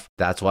stuff.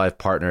 That's why I've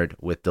partnered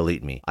with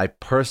Delete Me. I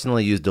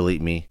personally use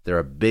Delete Me. They're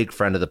a big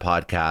friend of the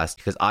podcast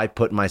because I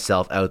put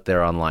myself out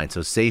there online.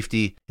 So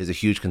safety is a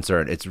huge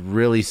concern. It's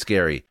really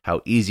scary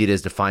how easy it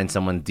is to find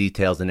someone's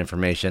details and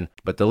information,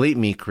 but Delete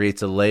Me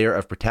creates a layer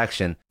of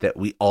protection that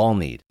we all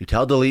need. You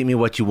tell Delete Me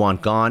what you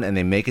want gone, and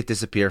they make it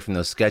disappear from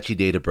those sketchy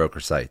data broker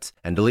sites.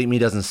 And Delete Me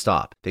doesn't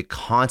stop. They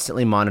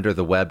constantly monitor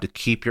the web to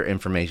keep your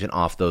information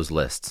off those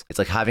lists. It's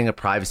like having a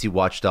privacy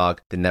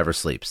watchdog that never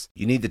sleeps.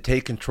 You need to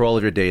take control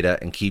of your data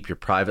and keep your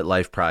private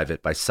life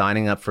private by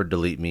signing up for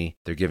Delete Me.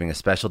 They're giving a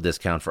special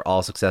discount for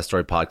all Success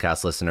Story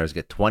podcast listeners.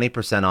 Get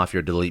 20% off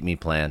your Delete Me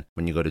plan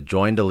when you go to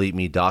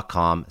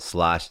joindeleteme.com/success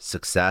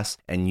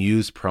and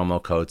use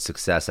promo code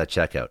success at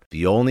checkout.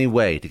 The only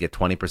way to get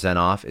 20%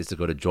 off is to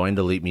go to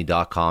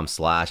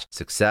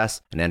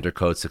joindeleteme.com/success and enter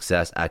code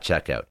success at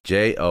checkout.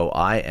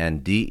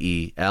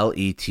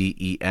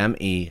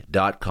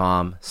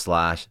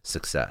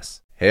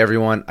 joindeleteme.com/success. Hey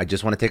everyone, I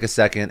just want to take a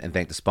second and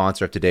thank the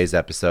sponsor of today's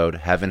episode,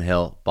 Heaven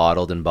Hill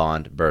Bottled and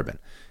Bond Bourbon.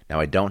 Now,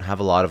 I don't have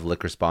a lot of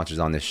liquor sponsors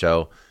on this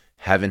show.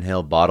 Heaven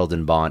Hill Bottled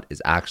and Bond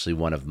is actually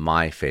one of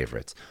my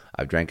favorites.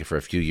 I've drank it for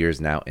a few years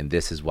now, and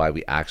this is why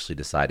we actually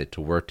decided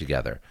to work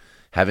together.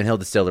 Heaven Hill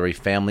Distillery,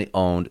 family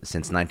owned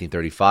since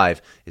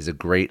 1935, is a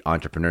great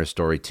entrepreneur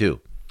story too.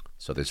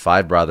 So there's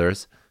 5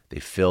 brothers. They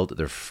filled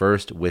their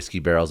first whiskey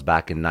barrels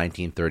back in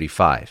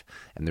 1935,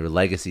 and their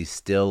legacy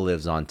still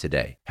lives on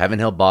today. Heaven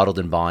Hill Bottled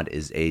and Bond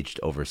is aged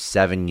over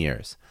 7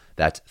 years.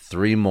 That's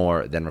 3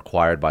 more than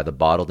required by the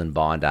Bottled and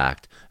Bond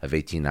Act of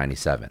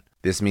 1897.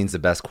 This means the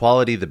best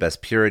quality, the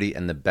best purity,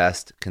 and the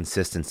best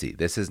consistency.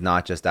 This is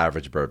not just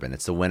average bourbon.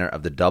 It's the winner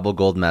of the double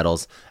gold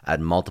medals at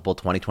multiple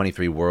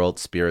 2023 World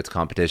Spirits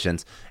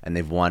competitions, and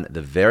they've won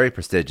the very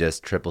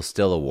prestigious Triple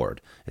Still Award.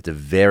 It's a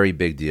very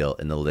big deal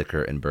in the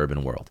liquor and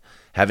bourbon world.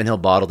 Heaven Hill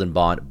Bottled in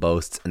Bond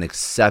boasts an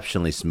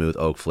exceptionally smooth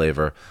oak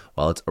flavor,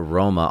 while its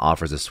aroma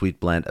offers a sweet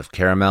blend of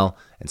caramel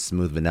and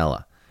smooth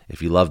vanilla.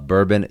 If you love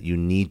bourbon, you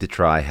need to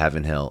try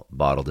Heaven Hill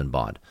Bottled in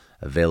Bond.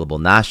 Available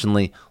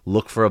nationally,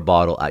 look for a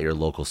bottle at your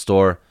local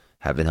store.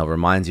 Heaven Hill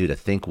reminds you to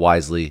think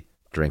wisely,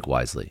 drink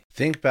wisely.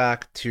 Think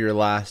back to your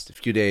last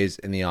few days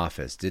in the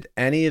office. Did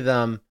any of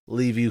them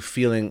leave you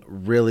feeling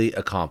really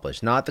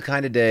accomplished? Not the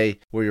kind of day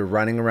where you're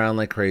running around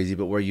like crazy,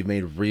 but where you've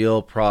made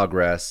real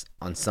progress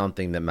on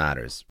something that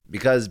matters.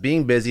 Because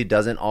being busy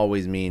doesn't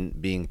always mean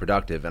being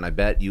productive, and I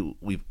bet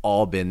we've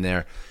all been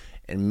there.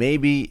 And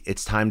maybe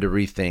it's time to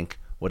rethink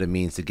what it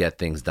means to get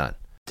things done.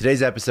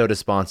 Today's episode is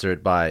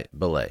sponsored by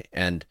Belay,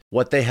 and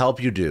what they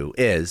help you do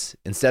is,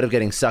 instead of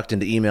getting sucked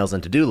into emails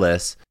and to-do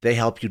lists, they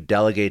help you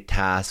delegate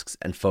tasks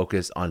and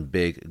focus on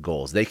big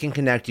goals. They can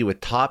connect you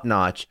with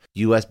top-notch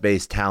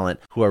US-based talent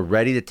who are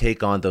ready to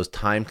take on those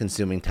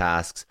time-consuming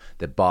tasks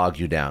that bog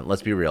you down.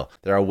 Let's be real.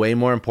 There are way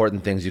more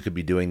important things you could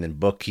be doing than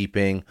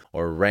bookkeeping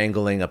or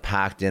wrangling a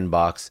packed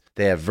inbox.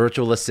 They have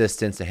virtual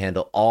assistants to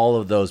handle all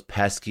of those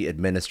pesky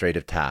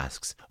administrative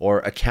tasks, or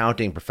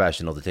accounting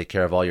professional to take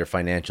care of all your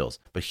financials.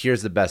 But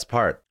here's the best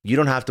part. You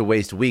don't have to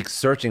waste weeks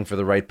searching for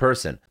the right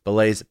person.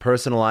 Belay's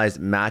personalized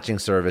matching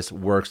service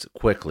works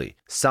quickly,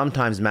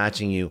 sometimes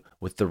matching you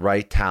with the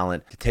right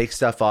talent to take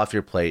stuff off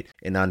your plate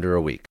in under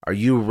a week. Are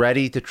you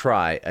ready to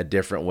try a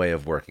different way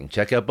of working?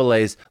 Check out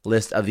Belay's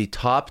list of the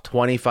top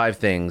 25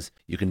 things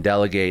you can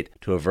delegate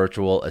to a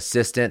virtual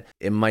assistant.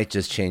 It might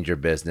just change your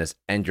business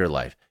and your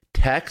life.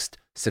 Text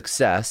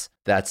SUCCESS,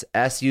 that's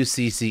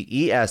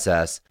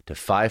SUCCESS, to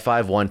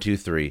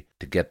 55123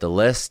 to get the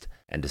list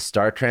and to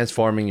start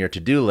transforming your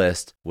to-do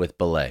list with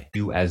Belay.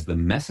 You as the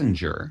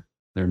messenger,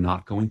 they're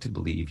not going to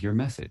believe your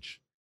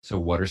message. So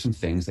what are some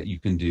things that you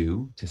can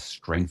do to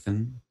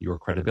strengthen your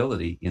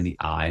credibility in the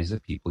eyes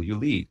of people you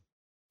lead?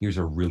 Here's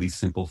a really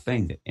simple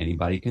thing that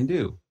anybody can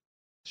do.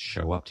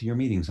 Show up to your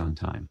meetings on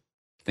time.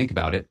 Think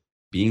about it.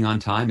 Being on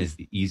time is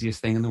the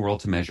easiest thing in the world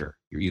to measure.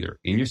 You're either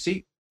in your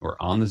seat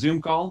or on the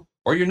Zoom call,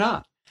 or you're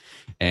not.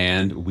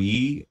 And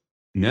we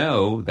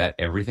know that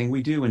everything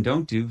we do and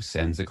don't do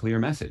sends a clear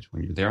message.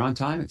 When you're there on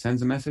time, it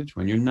sends a message.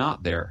 When you're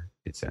not there,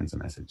 it sends a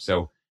message.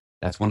 So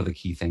that's one of the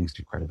key things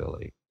to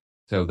credibility.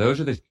 So those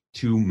are the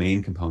two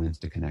main components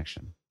to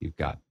connection. You've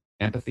got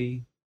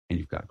empathy and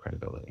you've got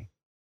credibility.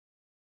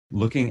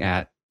 Looking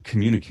at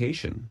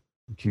communication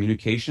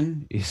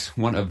is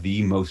one of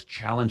the most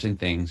challenging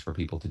things for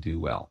people to do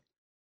well.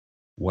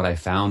 What I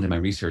found in my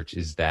research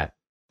is that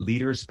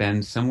leaders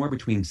spend somewhere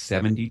between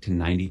 70 to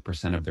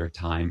 90% of their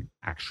time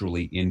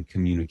actually in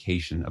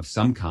communication of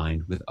some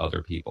kind with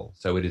other people.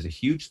 So it is a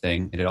huge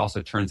thing. And it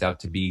also turns out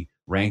to be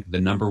ranked the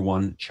number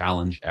one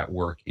challenge at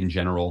work in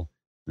general.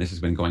 And this has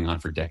been going on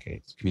for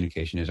decades.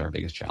 Communication is our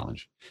biggest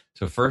challenge.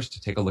 So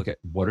first, take a look at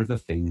what are the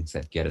things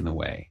that get in the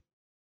way.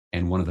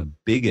 And one of the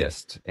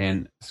biggest,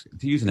 and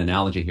to use an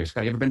analogy here,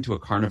 Scott, you ever been to a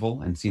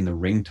carnival and seen the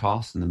ring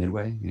toss in the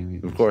midway?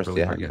 Of course,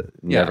 really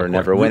yeah.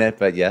 Never win it,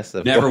 but yes.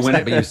 Never win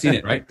it, but you've seen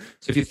it, right?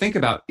 So if you think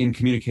about in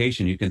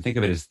communication, you can think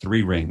of it as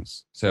three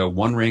rings. So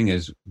one ring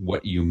is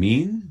what you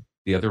mean,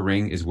 the other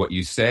ring is what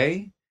you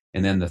say,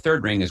 and then the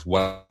third ring is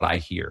what I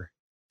hear.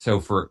 So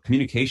for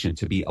communication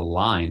to be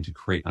aligned, to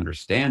create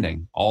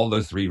understanding, all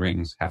those three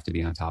rings have to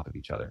be on top of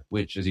each other,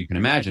 which, as you can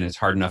imagine, it's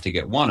hard enough to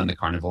get one on the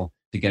carnival,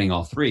 to getting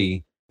all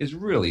three is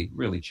really,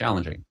 really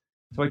challenging.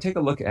 So I take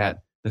a look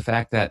at the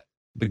fact that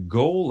the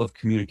goal of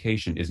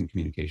communication isn't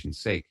communication's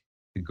sake.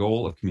 The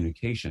goal of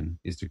communication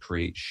is to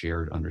create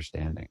shared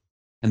understanding.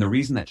 And the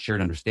reason that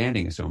shared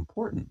understanding is so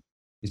important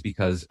is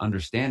because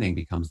understanding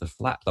becomes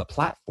the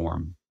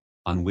platform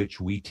on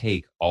which we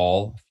take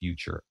all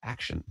future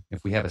action.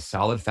 If we have a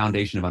solid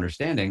foundation of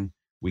understanding,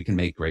 we can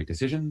make great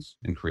decisions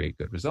and create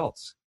good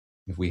results.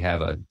 If we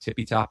have a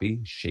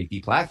tippy-toppy,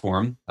 shaky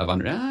platform of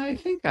I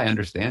think I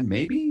understand,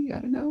 maybe, I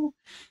don't know,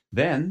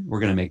 then we're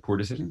going to make poor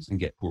decisions and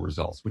get poor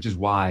results, which is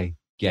why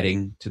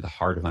getting to the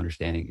heart of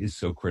understanding is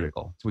so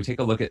critical. So we take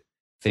a look at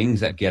things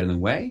that get in the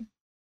way,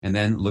 and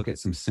then look at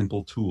some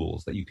simple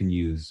tools that you can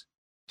use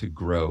to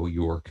grow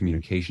your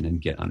communication and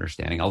get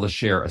understanding. I'll just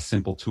share a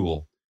simple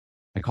tool.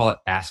 I call it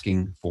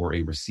asking for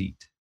a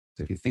receipt.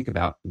 So if you think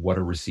about what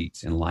are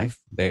receipts in life,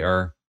 they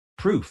are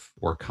proof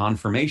or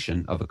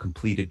confirmation of a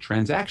completed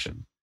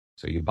transaction.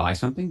 So you buy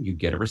something, you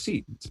get a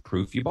receipt. It's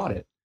proof you bought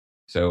it.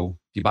 So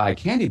if you buy a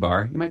candy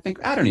bar, you might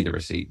think, I don't need the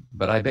receipt,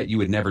 but I bet you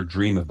would never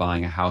dream of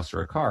buying a house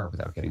or a car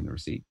without getting the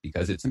receipt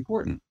because it's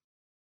important.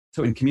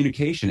 So in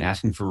communication,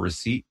 asking for a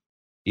receipt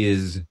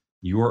is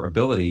your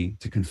ability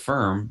to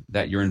confirm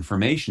that your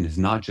information has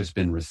not just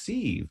been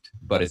received,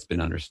 but it's been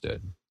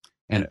understood.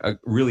 And a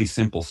really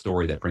simple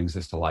story that brings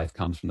this to life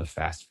comes from the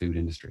fast food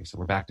industry. So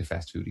we're back to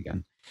fast food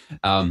again.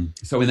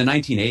 So in the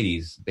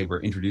 1980s, they were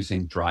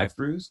introducing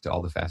drive-thrus to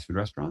all the fast food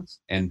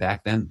restaurants. And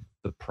back then,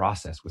 the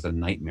process was a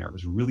nightmare. It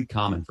was really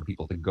common for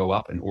people to go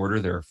up and order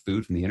their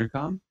food from the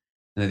intercom.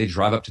 And then they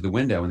drive up to the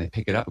window and they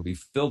pick it up. It would be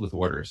filled with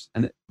orders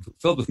and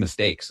filled with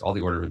mistakes. All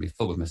the orders would be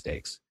filled with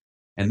mistakes.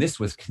 And this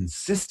was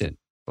consistent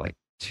for like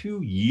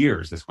 2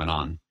 years. This went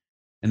on.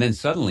 And then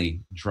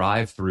suddenly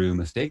drive-through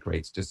mistake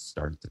rates just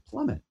started to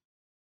plummet.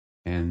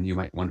 And you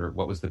might wonder,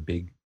 what was the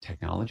big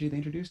technology they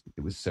introduced?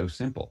 It was so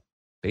simple.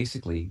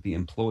 Basically, the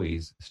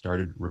employees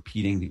started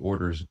repeating the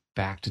orders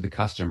back to the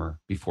customer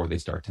before they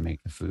start to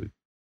make the food.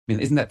 I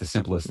mean, isn't that the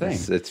simplest thing?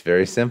 It's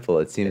very simple.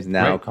 It seems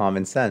now Right.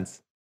 common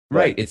sense.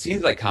 Right. But It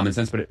seems like common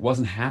sense, but it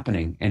wasn't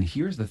happening. And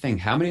here's the thing.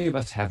 How many of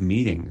us have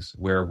meetings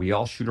where we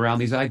all shoot around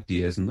these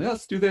ideas and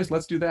let's do this,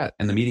 let's do that.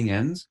 And the meeting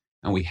ends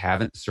and we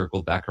haven't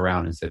circled back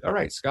around and said, all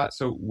right, Scott,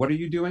 so what are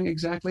you doing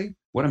exactly?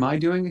 What am I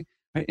doing?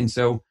 Right. And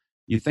so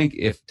you think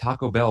if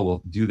Taco Bell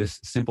will do this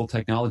simple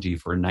technology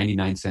for a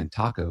 99-cent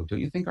taco, don't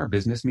you think our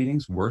business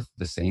meetings worth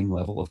the same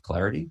level of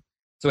clarity?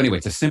 So anyway,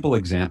 it's a simple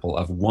example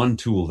of one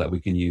tool that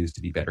we can use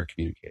to be better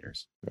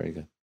communicators. very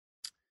good.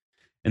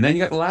 And then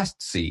you got the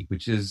last C,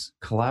 which is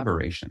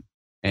collaboration.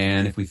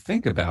 And if we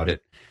think about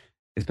it,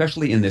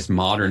 especially in this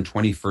modern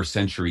 21st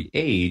century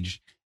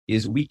age,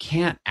 is we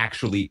can't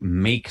actually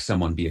make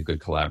someone be a good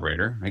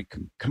collaborator, right?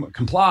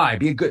 Comply,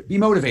 be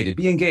motivated,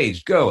 be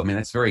engaged, go. I mean,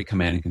 that's very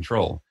command and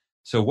control.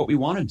 So what we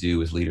want to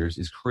do as leaders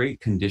is create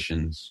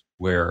conditions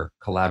where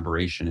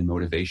collaboration and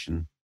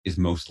motivation is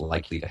most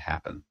likely to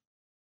happen.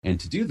 And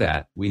to do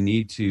that, we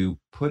need to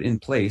put in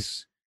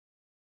place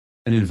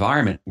an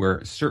environment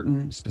where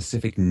certain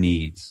specific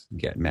needs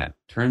get met.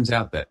 Turns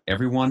out that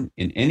everyone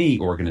in any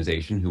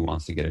organization who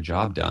wants to get a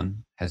job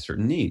done has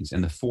certain needs.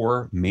 And the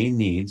four main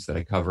needs that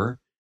I cover,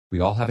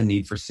 we all have a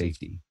need for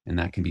safety. And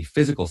that can be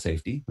physical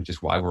safety, which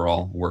is why we're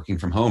all working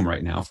from home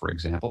right now, for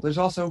example. There's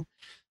also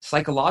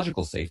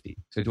psychological safety.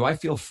 So do I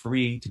feel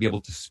free to be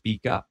able to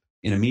speak up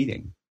in a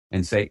meeting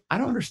and say, I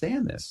don't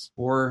understand this,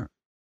 or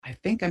I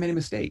think I made a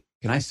mistake?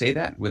 Can I say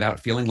that without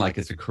feeling like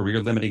it's a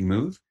career limiting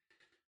move?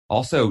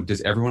 Also,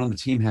 does everyone on the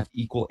team have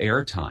equal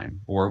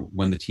airtime? Or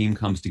when the team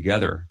comes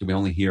together, do we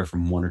only hear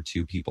from one or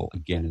two people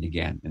again and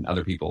again, and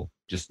other people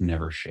just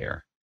never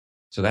share?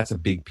 So that's a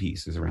big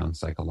piece, is around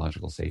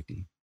psychological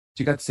safety.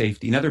 So you got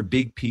safety. Another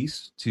big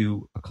piece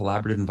to a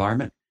collaborative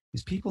environment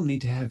is people need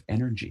to have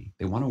energy.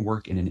 They want to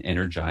work in an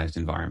energized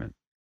environment.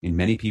 I mean,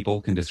 many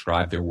people can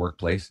describe their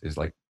workplace as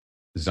like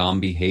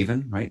zombie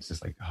haven, right? It's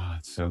just like, oh,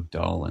 it's so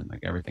dull and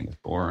like everything is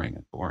boring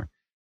and boring.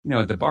 You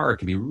know, the bar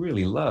can be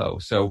really low.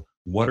 So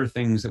what are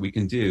things that we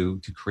can do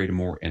to create a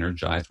more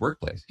energized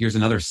workplace? Here's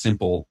another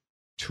simple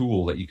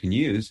tool that you can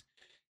use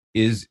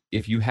is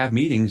if you have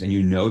meetings and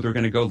you know they're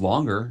going to go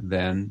longer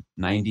than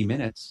 90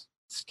 minutes,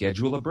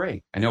 schedule a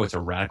break. I know it's a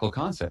radical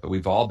concept, but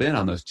we've all been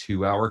on those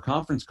 2-hour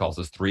conference calls,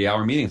 those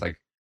 3-hour meetings. Like,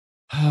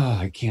 oh,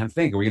 I can't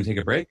think. Are we going to take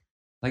a break?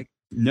 Like,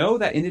 know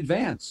that in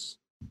advance.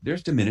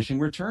 There's diminishing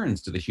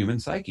returns to the human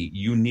psyche.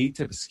 You need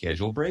to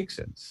schedule breaks.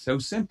 It's so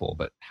simple,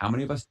 but how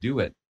many of us do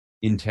it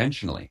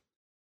intentionally?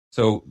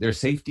 So there's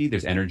safety,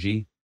 there's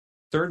energy.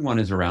 Third one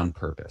is around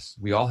purpose.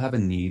 We all have a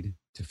need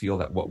to feel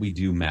that what we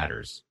do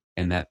matters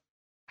and that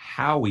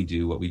how we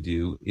do what we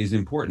do is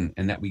important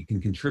and that we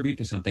can contribute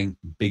to something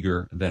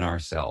bigger than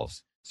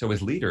ourselves. So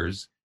as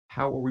leaders,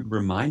 how are we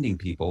reminding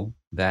people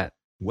that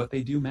what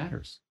they do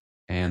matters?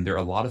 And there are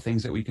a lot of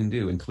things that we can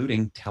do,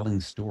 including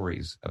telling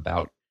stories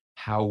about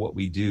how what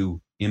we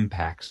do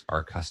impacts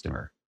our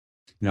customer.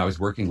 You know, I was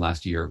working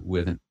last year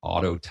with an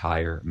auto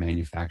tire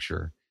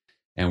manufacturer,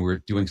 and we're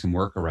doing some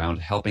work around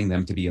helping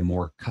them to be a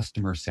more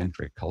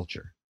customer-centric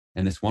culture.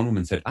 And this one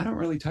woman said, I don't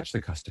really touch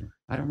the customer.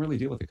 I don't really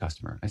deal with the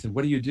customer. I said,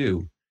 what do you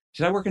do?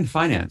 She said, I work in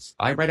finance.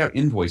 I write out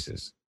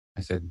invoices.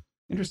 I said,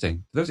 interesting.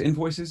 Do those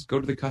invoices go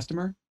to the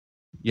customer?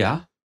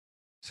 Yeah.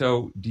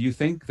 So do you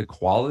think the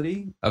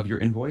quality of your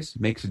invoice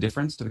makes a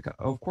difference to the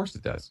Oh, of course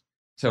it does.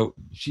 So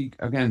she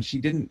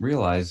didn't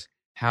realize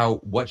how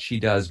what she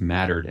does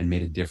mattered and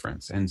made a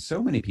difference. And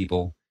so many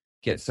people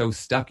get so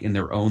stuck in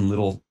their own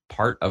little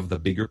part of the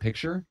bigger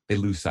picture, they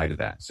lose sight of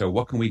that. So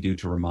what can we do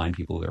to remind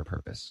people of their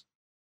purpose?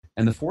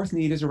 And the fourth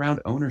need is around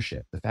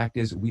ownership. The fact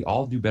is we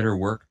all do better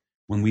work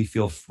when we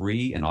feel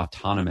free and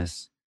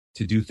autonomous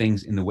to do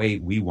things in the way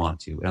we want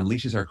to. It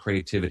unleashes our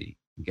creativity.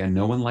 Again,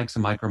 no one likes a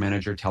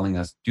micromanager telling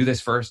us, do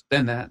this first,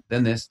 then that,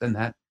 then this, then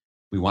that.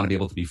 We want to be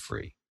able to be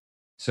free.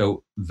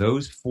 So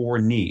those four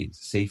needs,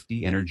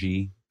 safety,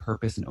 energy,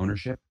 purpose, and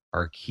ownership,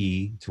 are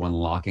key to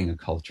unlocking a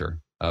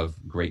culture of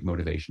great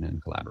motivation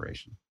and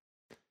collaboration.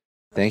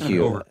 Thank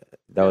you.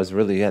 That was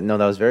really that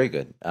was very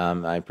good.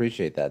 I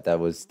appreciate that. That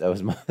was that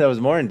was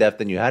more in depth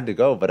than you had to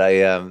go. But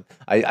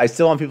I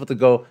still want people to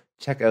go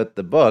check out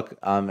the book.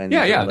 And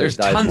yeah, there's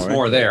tons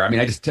more there. I mean,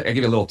 I give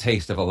you a little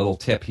taste of a little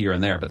tip here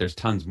and there, but there's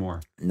tons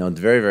more. No, it's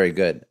very, very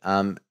good.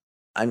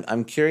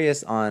 I'm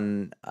curious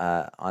on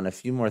a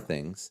few more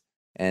things.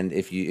 And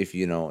if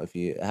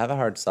you have a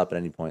hard stop at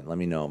any point, let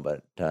me know.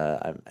 But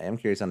I am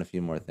curious on a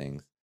few more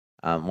things.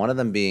 One of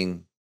them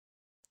being,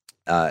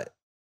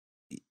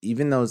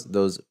 even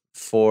those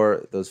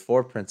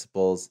four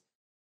principles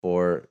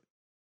for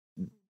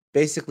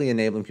basically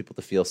enabling people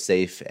to feel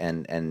safe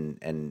and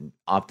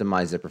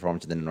optimize their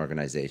performance within an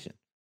organization.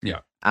 Yeah.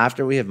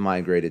 After we have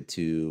migrated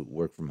to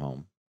work from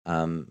home,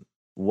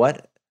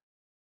 what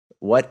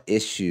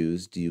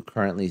issues do you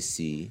currently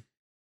see,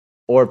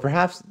 or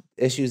perhaps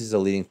issues is a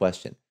leading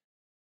question,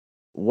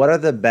 what are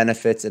the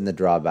benefits and the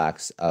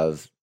drawbacks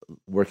of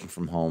working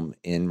from home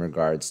in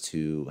regards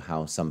to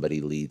how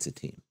somebody leads a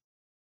team?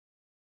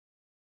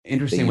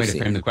 Interesting way to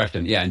frame the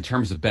question. Yeah, in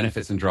terms of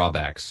benefits and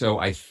drawbacks. So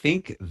I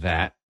think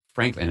that,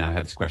 frankly, and I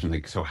have this question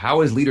like, so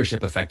how is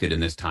leadership affected in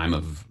this time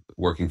of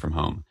working from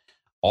home?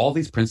 All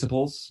these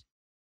principles,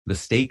 the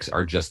stakes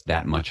are just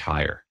that much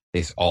higher.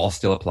 They all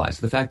still apply.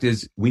 So the fact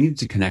is, we needed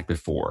to connect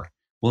before.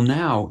 Well,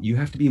 now you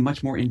have to be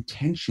much more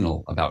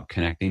intentional about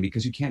connecting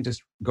because you can't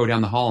just go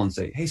down the hall and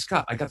say, hey,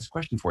 Scott, I got this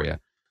question for you.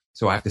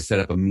 So I have to set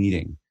up a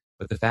meeting.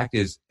 But the fact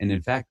is, and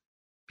in fact,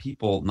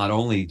 people, not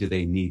only do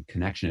they need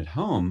connection at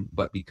home,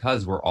 but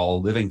because we're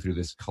all living through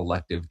this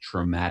collective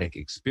traumatic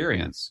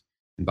experience.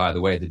 And by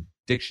the way, the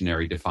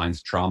dictionary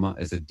defines trauma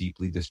as a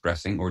deeply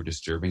distressing or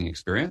disturbing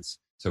experience.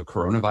 So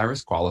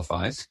coronavirus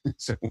qualifies.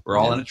 So we're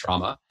all in a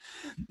trauma.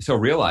 So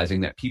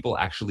realizing that people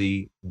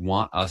actually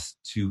want us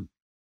to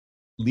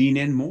lean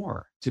in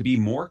more, to be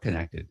more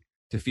connected,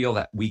 to feel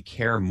that we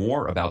care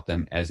more about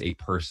them as a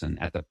person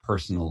at the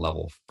personal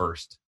level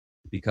first,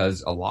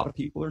 because a lot of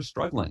people are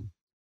struggling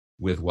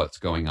with what's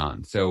going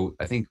on. So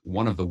I think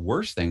one of the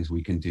worst things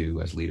we can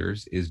do as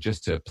leaders is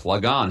just to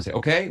plug on and say,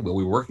 okay, well,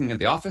 we were working at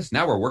the office.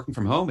 Now we're working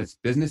from home. It's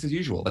business as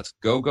usual. Let's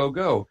go, go,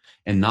 go.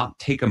 And not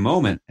take a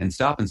moment and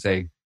stop and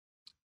say,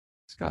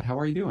 Scott, how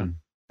are you doing?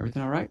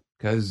 Everything all right?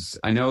 Because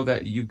I know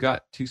that you've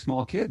got 2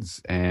 small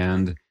kids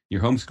and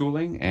you're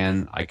homeschooling,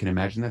 and I can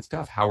imagine that's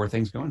tough. How are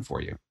things going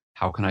for you?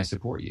 How can I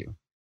support you?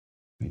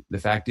 The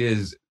fact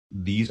is,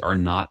 these are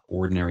not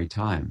ordinary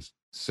times.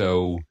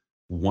 So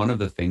one of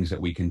the things that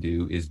we can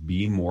do is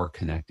be more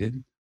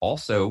connected.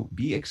 Also,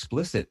 be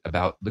explicit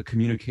about the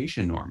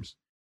communication norms.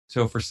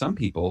 So for some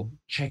people,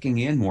 checking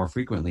in more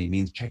frequently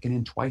means checking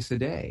in twice a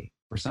day.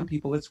 For some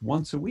people, it's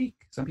once a week.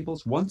 Some people,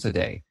 it's once a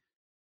day.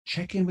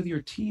 Check in with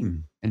your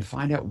team and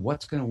find out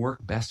what's going to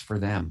work best for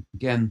them.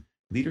 Again,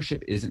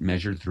 leadership isn't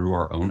measured through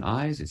our own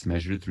eyes. It's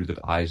measured through the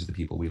eyes of the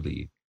people we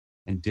lead.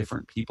 And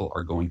different people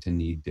are going to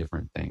need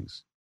different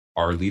things.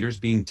 Are leaders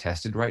being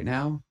tested right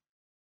now?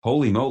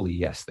 Holy moly,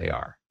 yes, they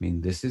are. I mean,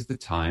 this is the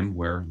time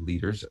where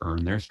leaders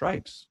earn their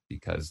stripes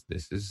because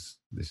this is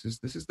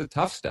the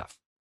tough stuff.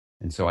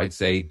 And so I'd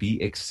say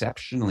be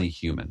exceptionally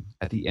human.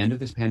 At the end of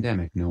this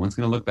pandemic, no one's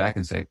going to look back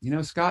and say, you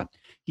know, Scott,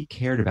 he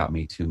cared about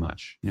me too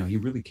much. You know, he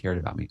really cared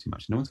about me too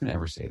much. No one's going to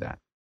ever say that.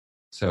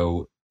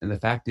 So, and the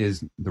fact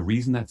is, the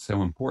reason that's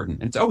so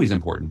important, and it's always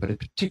important, but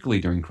particularly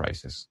during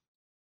crisis,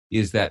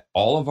 is that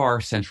all of our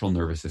central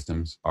nervous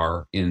systems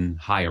are in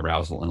high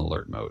arousal and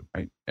alert mode,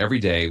 right? Every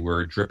day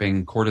we're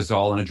dripping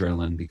cortisol and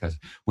adrenaline because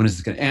when is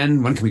this going to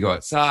end? When can we go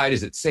outside?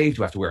 Is it safe?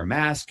 Do I have to wear a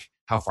mask?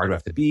 How far do I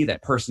have to be?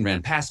 That person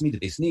ran past me.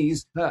 Did they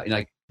sneeze?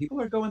 Like people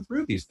are going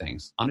through these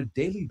things on a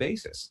daily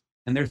basis.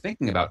 And they're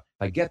thinking about,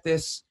 if I get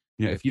this,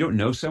 you know, if you don't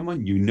know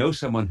someone, you know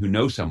someone who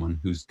knows someone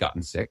who's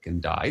gotten sick and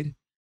died.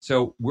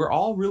 So we're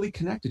all really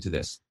connected to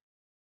this.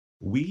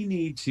 We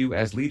need to,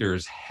 as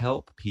leaders,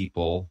 help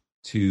people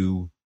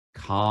to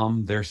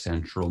calm their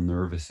central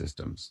nervous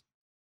systems.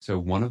 So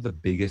one of the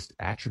biggest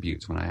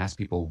attributes when I ask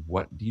people,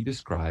 what do you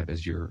describe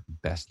as your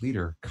best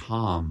leader?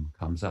 Calm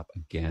comes up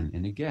again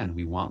and again.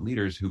 We want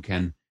leaders who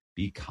can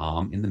be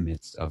calm in the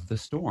midst of the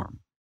storm.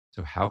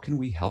 So how can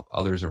we help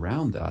others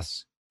around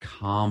us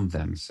calm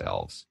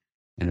themselves?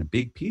 And a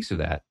big piece of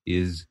that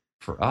is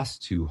for us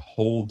to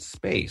hold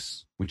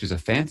space, which is a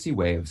fancy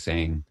way of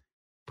saying,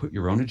 put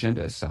your own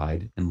agenda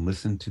aside and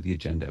listen to the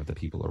agenda of the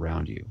people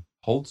around you.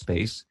 Hold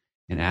space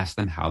and ask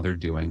them how they're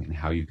doing and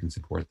how you can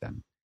support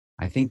them.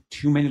 I think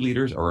too many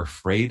leaders are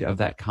afraid of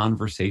that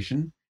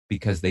conversation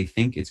because they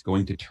think it's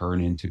going to turn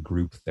into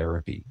group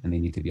therapy and they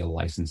need to be a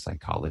licensed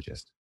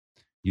psychologist.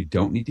 You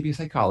don't need to be a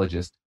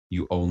psychologist.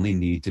 You only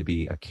need to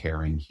be a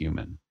caring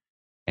human.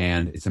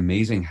 And it's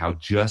amazing how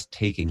just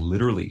taking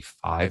literally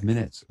 5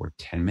 minutes or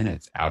 10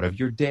 minutes out of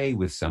your day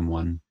with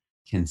someone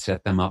can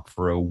set them up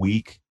for a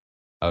week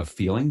of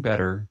feeling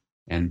better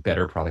and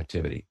better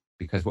productivity.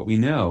 Because what we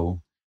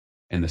know,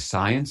 and the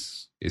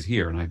science is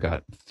here, and I've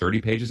got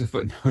 30 pages of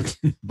footnotes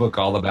in the book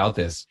all about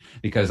this,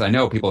 because I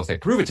know people will say,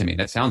 prove it to me.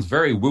 That sounds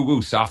very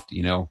woo-woo soft.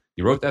 You know,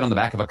 you wrote that on the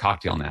back of a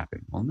cocktail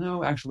napkin. Well,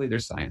 no, actually,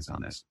 there's science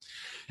on this.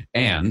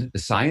 And the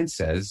science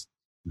says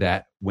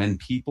that when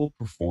people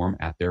perform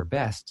at their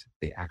best,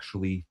 they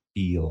actually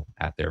feel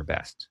at their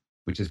best,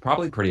 which is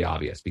probably pretty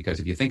obvious, because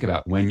if you think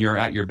about when you're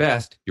at your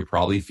best, you're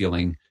probably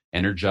feeling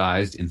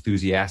energized,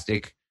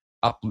 enthusiastic,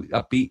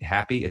 upbeat,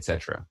 happy,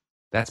 etc.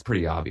 That's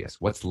pretty obvious.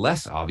 What's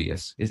less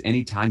obvious is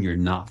anytime you're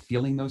not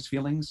feeling those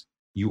feelings,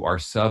 you are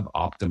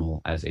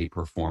suboptimal as a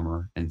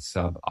performer and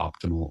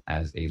suboptimal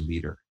as a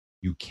leader.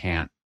 You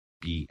can't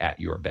be at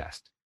your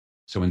best.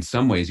 So in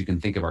some ways, you can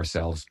think of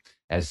ourselves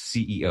as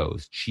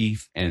CEOs,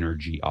 Chief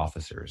Energy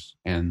Officers.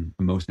 And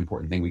the most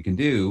important thing we can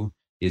do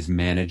is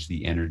manage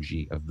the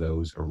energy of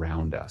those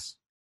around us.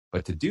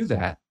 But to do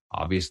that,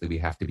 obviously, we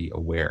have to be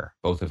aware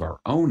both of our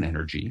own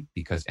energy,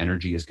 because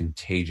energy is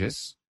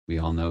contagious. We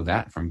all know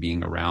that from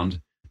being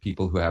around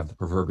people who have the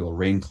proverbial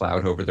rain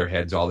cloud over their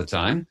heads all the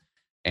time.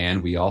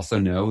 And we also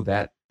know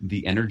that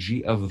the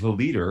energy of the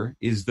leader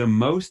is the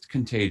most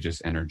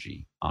contagious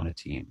energy on a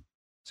team.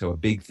 So a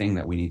big thing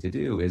that we need to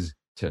do is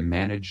to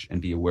manage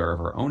and be aware of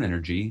our own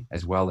energy,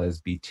 as well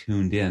as be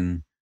tuned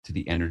in to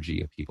the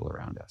energy of people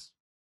around us.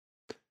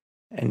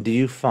 And do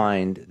you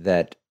find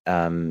that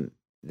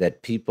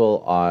that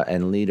people are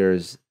and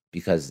leaders,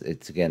 because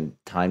it's again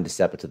time to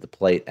step up to the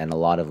plate, and a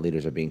lot of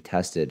leaders are being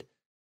tested?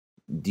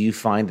 Do you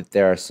find that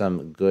there are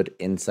some good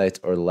insights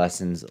or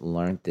lessons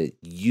learned that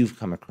you've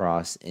come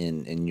across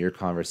in your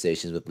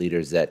conversations with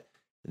leaders that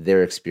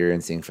they're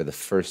experiencing for the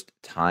first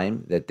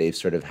time, that they've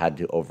sort of had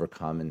to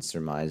overcome and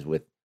surmise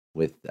with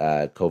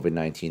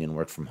COVID-19 and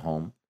work from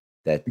home?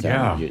 That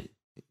Yeah.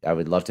 I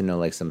would love to know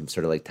like some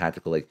sort of like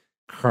tactical, like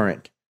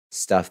current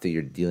stuff that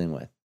you're dealing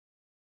with.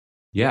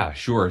 Yeah,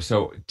 sure.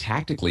 So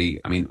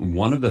tactically, I mean,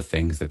 one of the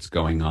things that's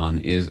going on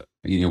is,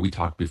 we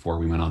talked before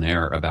we went on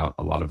air about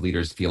a lot of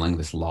leaders feeling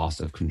this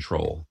loss of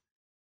control.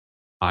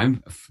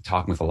 I'm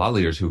talking with a lot of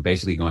leaders who are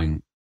basically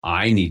going,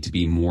 I need to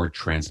be more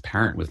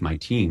transparent with my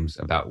teams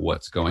about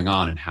what's going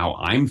on and how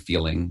I'm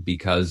feeling,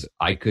 because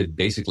I could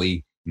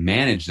basically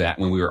manage that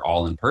when we were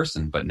all in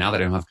person. But now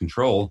that I don't have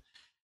control,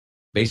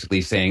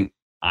 basically saying,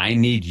 I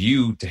need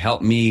you to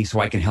help me so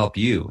I can help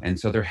you. And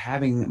so they're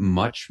having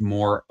much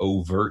more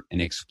overt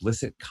and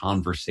explicit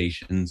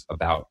conversations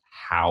about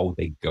how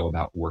they go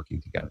about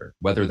working together,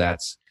 whether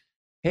that's,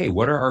 hey,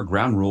 what are our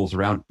ground rules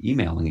around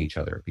emailing each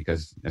other?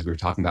 Because as we were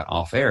talking about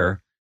off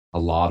air, a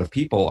lot of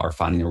people are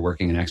finding they're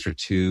working an extra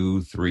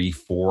 2, 3,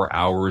 4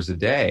 hours a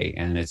day,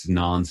 and it's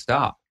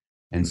nonstop.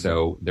 And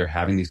so they're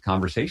having these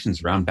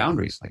conversations around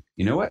boundaries. Like,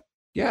 you know what?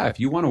 Yeah, if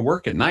you want to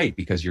work at night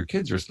because your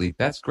kids are asleep,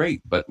 that's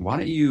great. But why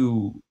don't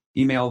you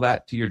email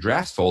that to your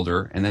drafts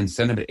folder and then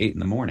send it at 8 in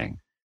the morning?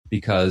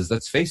 Because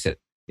let's face it,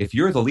 if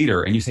you're the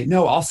leader and you say,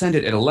 no, I'll send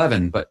it at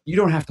 11, but you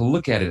don't have to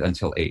look at it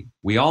until 8.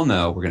 We all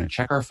know we're going to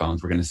check our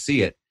phones. We're going to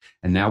see it.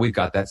 And now we've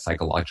got that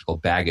psychological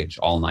baggage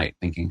all night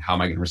thinking, how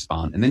am I going to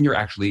respond? And then you're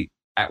actually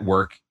at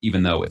work,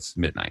 even though it's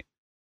midnight.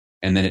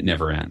 And then it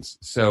never ends.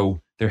 So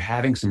they're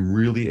having some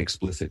really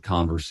explicit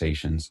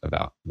conversations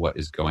about what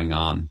is going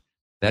on.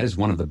 That is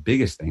one of the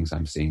biggest things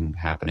I'm seeing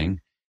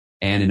happening.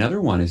 And another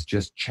one is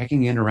just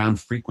checking in around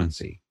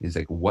frequency. Is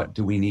like, what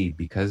do we need?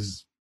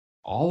 Because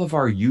all of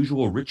our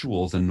usual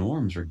rituals and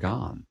norms are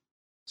gone.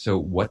 So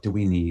what do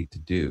we need to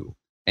do?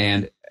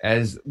 And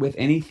as with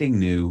anything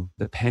new,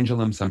 the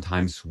pendulum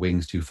sometimes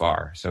swings too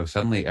far. So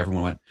suddenly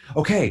everyone went,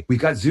 okay, we've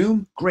got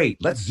Zoom. Great.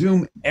 Let's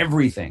Zoom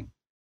everything.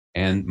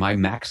 And my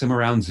maxim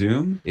around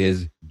Zoom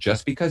is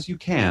just because you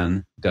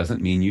can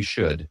doesn't mean you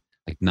should.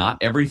 Like, not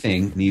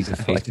everything needs a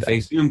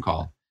face-to-face Zoom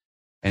call.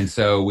 And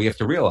so we have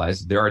to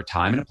realize there are a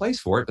time and a place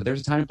for it, but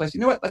there's a time and place. You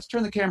know what? Let's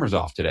turn the cameras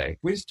off today.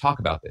 We just talk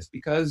about this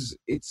because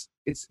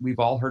we've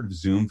all heard of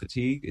Zoom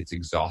fatigue. It's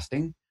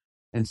exhausting.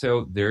 And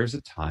so there's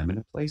a time and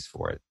a place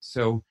for it.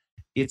 So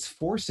it's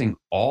forcing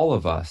all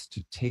of us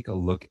to take a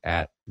look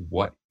at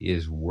what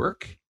is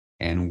work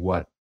and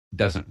what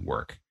doesn't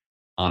work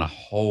on a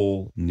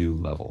whole new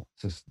level.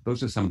 So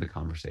those are some of the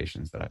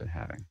conversations that I've been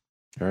having.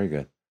 Very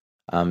good.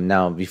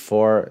 Now,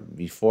 before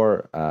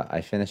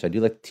I finish, I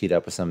do like to tee it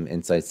up with some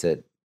insights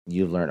that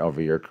you've learned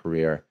over your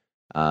career.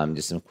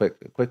 Just some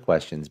quick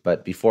questions.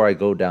 But before I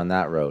go down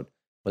that road,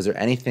 was there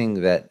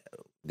anything that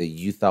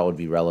you thought would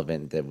be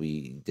relevant that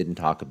we didn't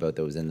talk about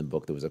that was in the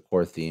book that was a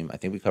core theme? I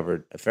think we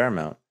covered a fair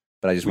amount,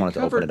 but I just wanted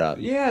to open it up.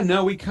 Yeah,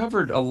 no, we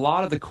covered a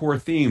lot of the core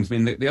themes. I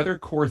mean, the other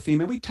core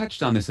theme, and we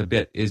touched on this a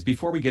bit, is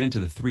before we get into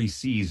the 3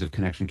 C's of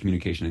connection,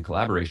 communication, and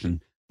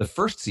collaboration, the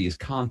first C is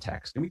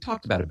context. And we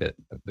talked about a bit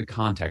of the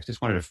context.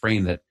 Just wanted to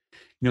frame that,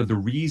 the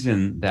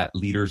reason that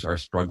leaders are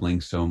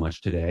struggling so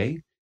much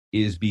today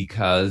is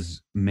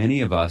because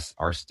many of us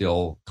are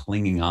still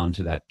clinging on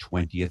to that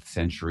 20th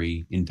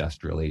century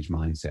industrial age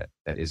mindset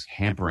that is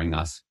hampering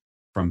us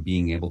from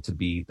being able to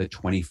be the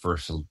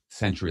 21st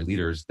century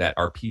leaders that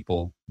our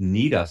people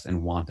need us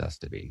and want us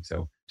to be.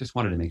 So just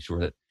wanted to make sure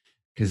that,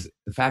 because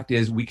the fact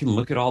is we can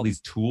look at all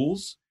these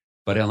tools,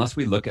 but unless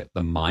we look at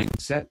the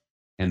mindset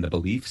and the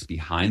beliefs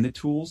behind the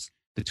tools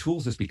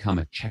just become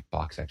a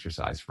checkbox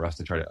exercise for us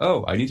to try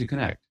to, I need to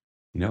connect.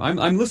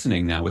 I'm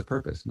listening now with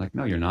purpose. I'm like,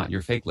 no, you're not.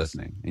 You're fake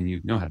listening. And you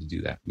know how to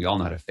do that. We all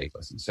know how to fake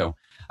listen. So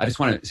I just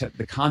want to set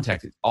the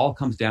context. It all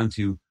comes down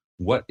to,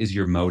 what is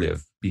your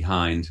motive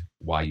behind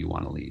why you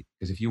want to lead?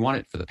 Because if you want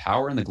it for the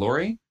power and the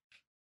glory,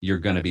 you're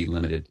going to be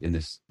limited in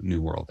this new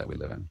world that we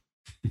live in.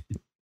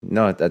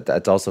 No,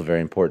 that's also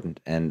very important.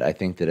 And I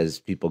think that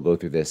as people go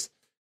through this,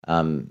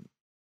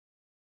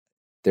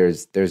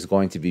 there's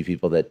going to be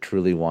people that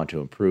truly want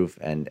to improve.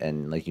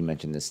 And like you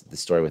mentioned, the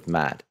story with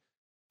Matt,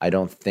 I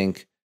don't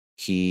think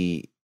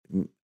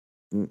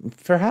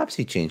perhaps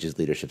he changed his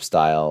leadership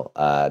style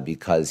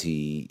because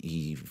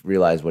he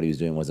realized what he was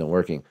doing wasn't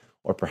working.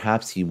 Or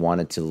perhaps he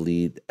wanted to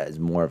lead as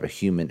more of a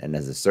human and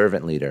as a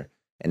servant leader.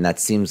 And that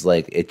seems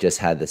like it just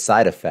had the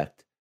side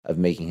effect of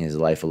making his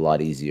life a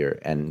lot easier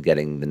and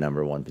getting the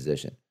number 1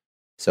 position.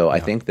 So yeah. I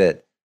think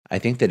that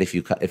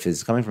if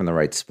it's coming from the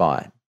right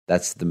spot,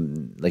 that's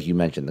like you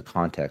mentioned, the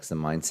context, the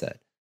mindset,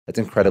 that's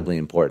incredibly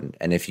important.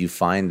 And if you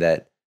find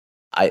that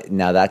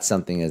now that's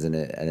something as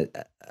an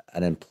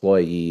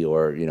employee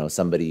or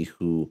somebody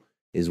who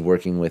is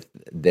working with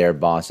their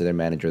boss or their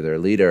manager or their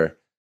leader,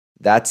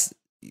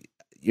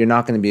 you're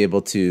not going to be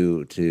able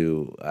to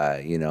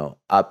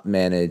up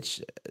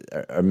manage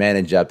or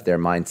manage up their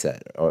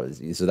mindset.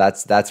 So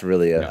that's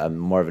really a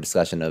more of a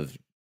discussion of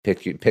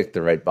pick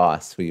the right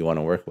boss who you want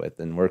to work with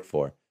and work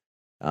for,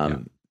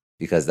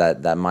 because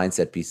that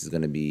mindset piece is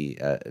going to be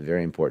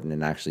very important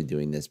in actually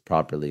doing this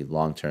properly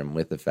long term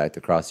with effect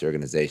across the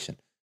organization.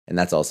 And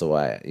that's also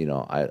why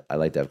I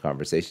like to have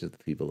conversations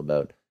with people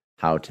about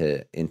how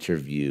to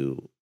interview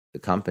the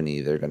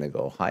company they're going to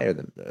go hire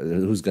them,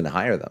 who's going to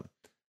hire them.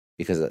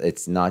 Because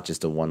it's not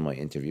just a one-way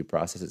interview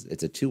process;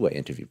 it's a two-way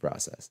interview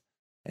process.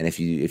 And if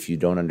you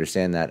don't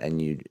understand that,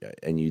 and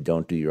you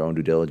don't do your own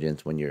due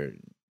diligence when you're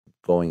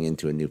going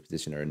into a new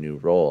position or a new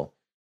role,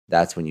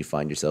 that's when you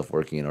find yourself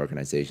working in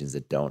organizations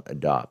that don't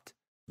adopt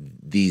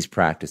these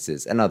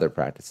practices and other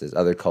practices,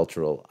 other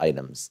cultural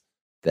items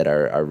that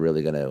are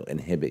really going to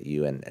inhibit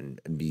you and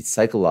be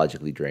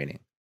psychologically draining,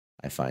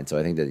 I find. So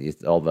I think that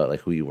it's all about like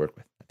who you work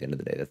with at the end of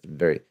the day. That's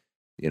very,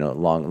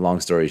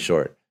 long story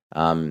short.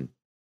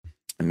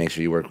 And make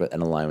sure you work with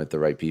and align with the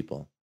right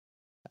people.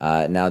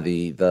 Now,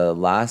 the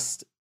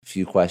last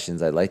few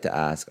questions I'd like to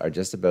ask are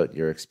just about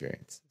your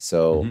experience.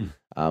 So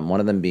one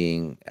of them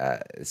being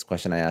this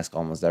question I ask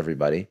almost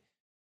everybody.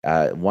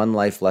 One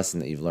life lesson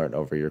that you've learned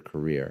over your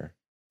career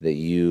that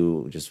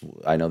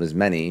I know there's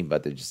many,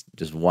 but there's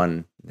just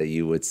one that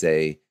you would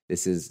say,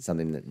 this is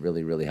something that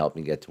really, really helped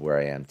me get to where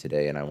I am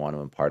today, and I want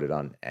to impart it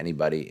on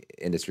anybody,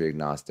 industry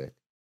agnostic.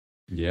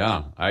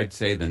 Yeah, I'd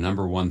say the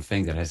number one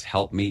thing that has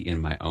helped me in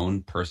my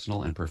own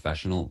personal and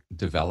professional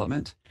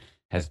development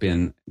has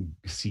been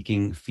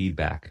seeking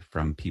feedback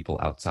from people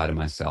outside of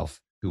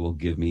myself who will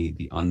give me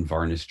the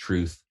unvarnished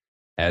truth,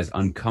 as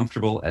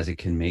uncomfortable as it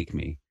can make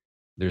me.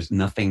 There's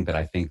nothing that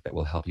I think that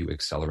will help you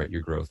accelerate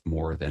your growth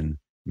more than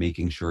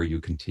making sure you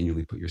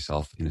continually put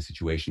yourself in a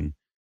situation.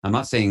 I'm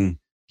not saying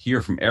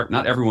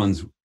not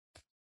everyone's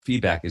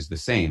feedback is the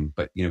same,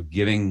 but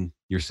giving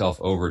yourself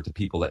over to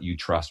people that you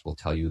trust will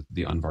tell you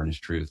the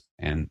unvarnished truth,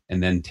 and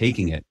then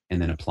taking it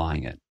and then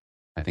applying it.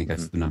 I think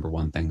that's the number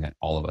one thing that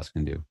all of us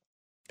can do.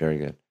 Very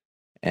good.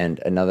 And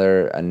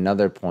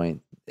another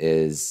point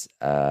is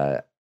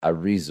a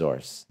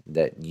resource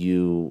that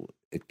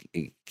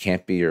it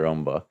can't be your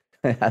own book.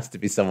 It has to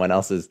be someone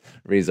else's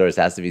resource,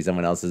 has to be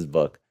someone else's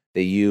book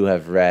that you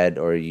have read,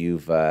 or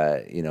you've,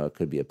 it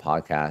could be a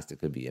podcast, it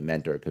could be a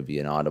mentor, it could be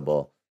an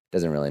Audible.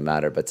 Doesn't really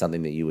matter, but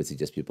something that you would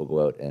suggest people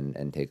go out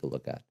and take a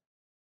look at.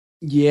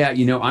 Yeah,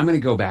 I'm going to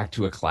go back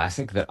to a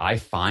classic that I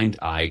find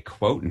I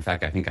quote. In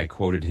fact, I think I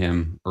quoted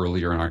him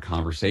earlier in our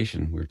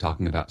conversation. We were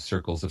talking about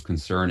circles of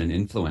concern and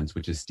influence,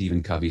 which is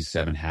Stephen Covey's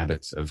 7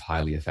 Habits of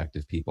Highly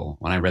Effective People.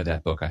 When I read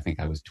that book, I think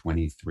I was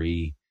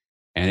 23,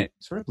 and it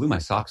sort of blew my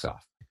socks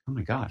off. Oh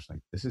my gosh,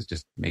 like this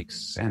just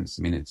makes sense.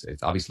 I mean, it's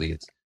obviously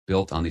it's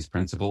built on these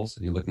principles.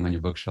 Are you looking on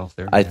your bookshelf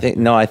there? I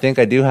think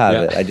I do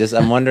have it.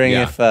 I'm wondering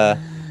if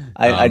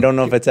I don't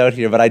know if it's out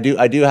here, but I do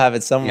have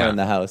it somewhere in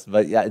the house.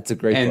 But yeah, it's a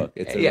great book.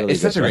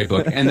 It's such a great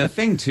book. And the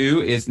thing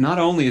too is, not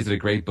only is it a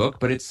great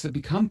book, but it's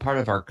become part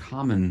of our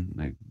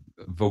common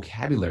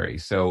vocabulary.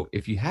 So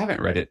if you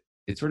haven't read it,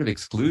 it sort of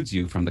excludes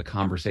you from the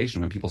conversation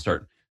when people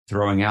start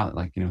throwing out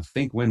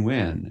think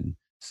win-win and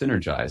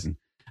synergize. And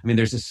I mean,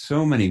 there's just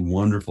so many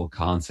wonderful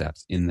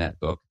concepts in that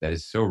book that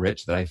is so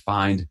rich that I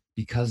find,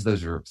 because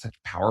those are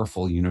such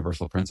powerful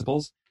universal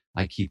principles,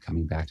 I keep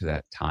coming back to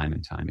that time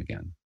and time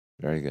again.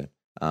 Very good.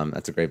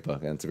 That's a great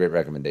book, and it's a great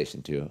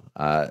recommendation too.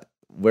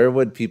 Where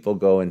would people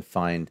go and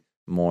find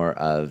more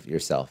of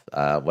yourself?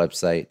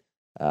 Website?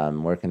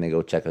 Where can they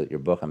go check out your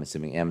book? I'm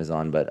assuming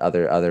Amazon, but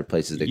other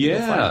places they can go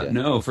find it.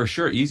 No, for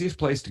sure. Easiest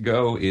place to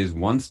go is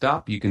one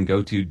stop. You can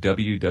go to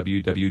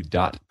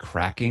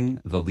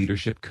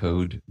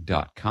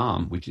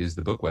www.crackingtheleadershipcode.com, which is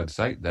the book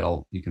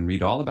website. You can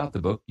read all about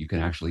the book. You can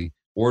actually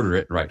order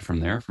it right from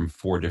there from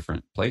 4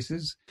 different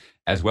places,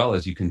 as well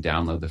as you can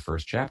download the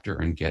first chapter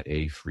and get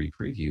a free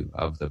preview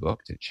of the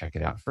book to check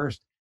it out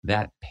first.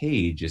 That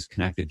page is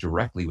connected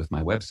directly with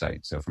my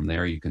website. So from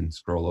there, you can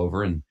scroll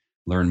over and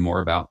learn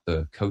more about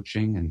the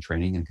coaching and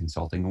training and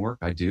consulting work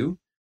I do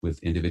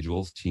with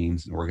individuals,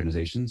 teams, and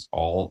organizations,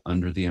 all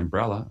under the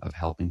umbrella of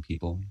helping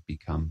people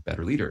become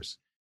better leaders.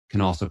 You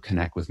can also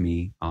connect with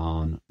me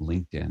on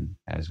LinkedIn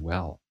as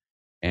well.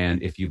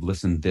 And if you've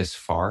listened this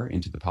far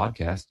into the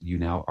podcast, you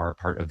now are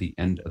part of the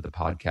End of the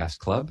Podcast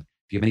Club.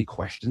 If you have any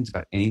questions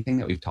about anything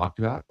that we've talked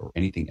about or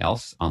anything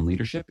else on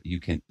leadership, you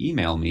can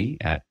email me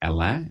at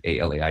Alain,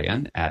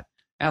 ALAIN, at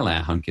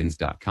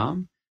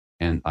alainhunkins.com.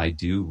 And I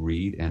do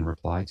read and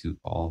reply to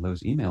all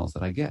those emails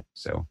that I get.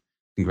 So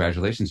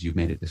congratulations, you've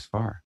made it this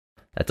far.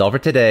 That's all for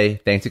today.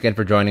 Thanks again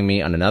for joining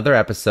me on another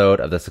episode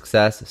of the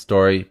Success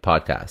Story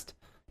Podcast.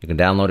 You can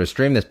download or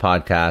stream this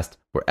podcast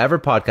wherever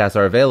podcasts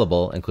are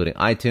available, including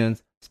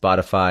iTunes,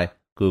 Spotify,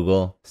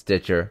 Google,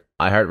 Stitcher,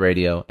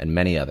 iHeartRadio, and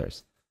many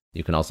others.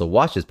 You can also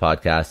watch this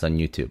podcast on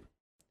YouTube.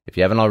 If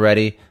you haven't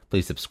already,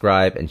 please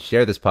subscribe and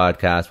share this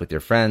podcast with your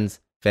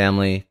friends,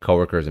 family,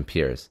 coworkers, and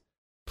peers.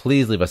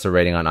 Please leave us a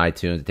rating on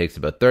iTunes. It takes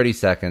about 30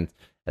 seconds,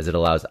 as it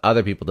allows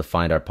other people to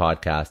find our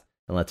podcast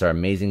and lets our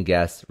amazing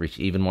guests reach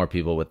even more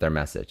people with their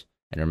message.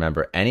 And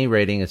remember, any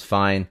rating is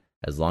fine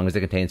as long as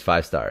it contains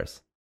 5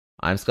 stars.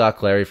 I'm Scott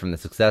Clary from the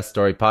Success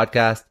Story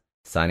Podcast,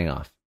 signing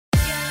off.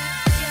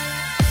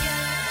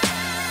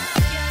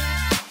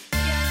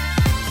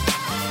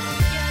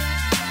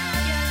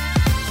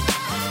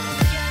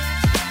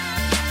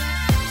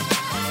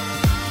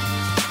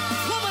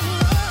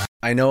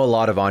 I know a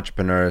lot of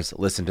entrepreneurs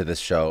listen to this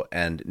show,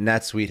 and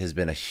NetSuite has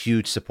been a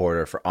huge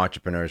supporter for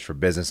entrepreneurs, for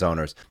business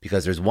owners,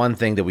 because there's one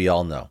thing that we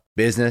all know.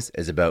 Business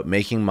is about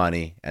making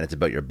money, and it's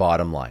about your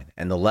bottom line.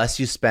 And the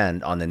less you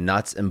spend on the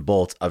nuts and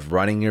bolts of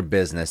running your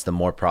business, the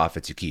more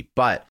profits you keep.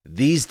 But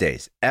these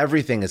days,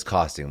 everything is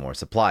costing more.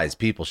 Supplies,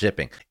 people,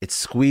 shipping. It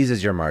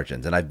squeezes your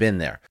margins, and I've been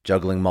there,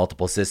 juggling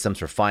multiple systems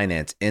for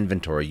finance,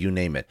 inventory, you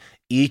name it,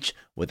 each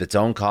with its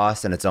own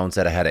costs and its own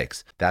set of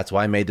headaches. That's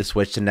why I made the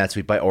switch to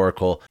NetSuite by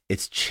Oracle.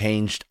 It's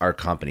changed our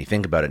company.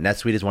 Think about it.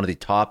 NetSuite is one of the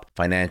top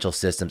financial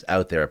systems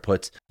out there. It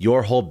puts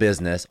your whole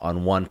business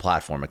on one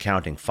platform,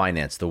 accounting,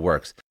 finance, the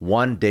works.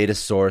 One data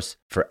source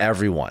for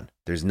everyone.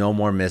 There's no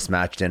more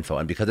mismatched info.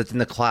 And because it's in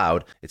the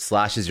cloud, it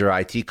slashes your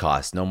IT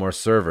costs. No more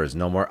servers,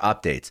 no more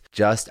updates.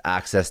 Just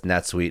access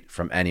NetSuite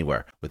from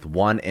anywhere. With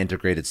one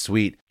integrated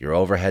suite, your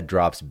overhead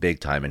drops big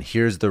time. And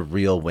here's the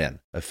real win.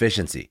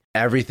 Efficiency.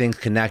 Everything's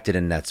connected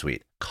in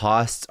NetSuite.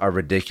 Costs are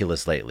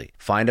ridiculous lately.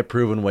 Find a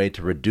proven way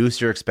to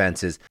reduce your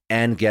expenses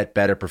and get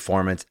better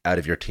performance out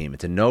of your team.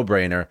 It's a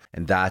no-brainer,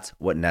 and that's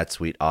what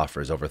NetSuite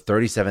offers. Over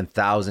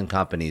 37,000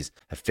 companies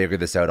have figured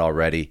this out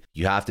already.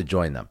 You have to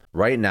join them.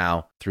 Right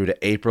now, through to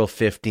April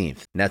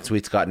 15th,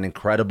 NetSuite's got an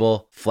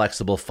incredible,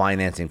 flexible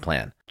financing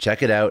plan.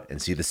 Check it out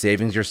and see the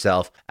savings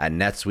yourself at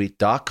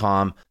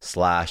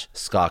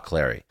netsuite.com/Scott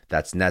Clary.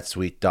 That's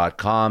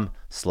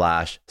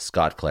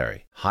netsuite.com/Scott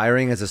Clary.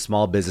 Hiring as a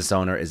small business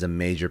owner is a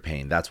major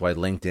pain. That's why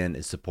LinkedIn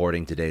is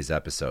supporting today's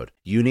episode.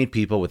 You need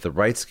people with the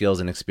right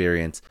skills and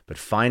experience, but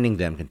finding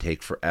them can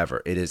take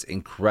forever. It is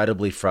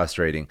incredibly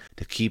frustrating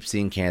to keep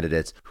seeing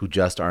candidates who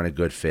just aren't a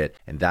good fit,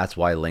 and that's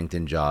why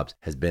LinkedIn Jobs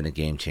has been a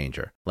game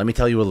changer. Let me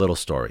tell you a little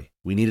story.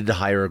 We needed to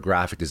hire a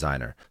graphic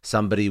designer,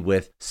 somebody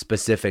with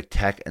specific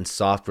tech and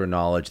software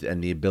knowledge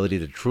and the ability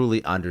to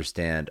truly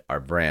understand our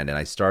brand. And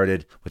I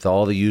started with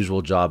all the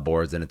usual job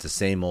boards, and it's the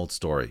same old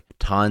story.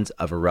 Tons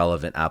of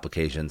irrelevant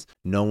applications.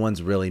 No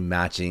one's really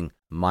matching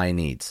my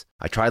needs.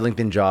 I tried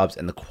LinkedIn Jobs,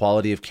 and the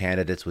quality of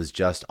candidates was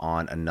just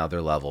on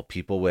another level.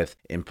 People with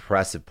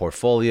impressive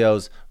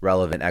portfolios,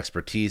 relevant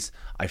expertise.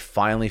 I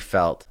finally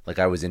felt like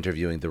I was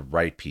interviewing the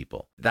right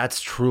people.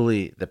 That's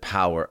truly the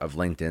power of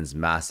LinkedIn's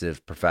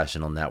massive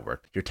professional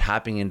network. You're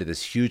tapping into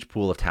this huge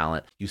pool of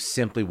talent you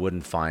simply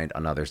wouldn't find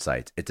on other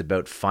sites. It's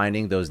about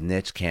finding those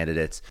niche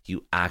candidates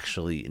you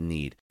actually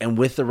need. And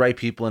with the right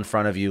people in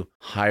front of you,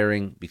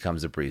 hiring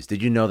becomes a breeze.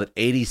 Did you know that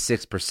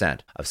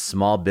 86% of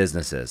small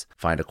businesses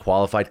find a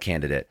qualified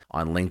candidate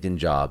on LinkedIn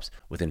Jobs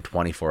within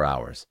 24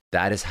 hours?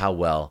 That is how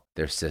well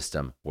their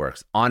system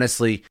works.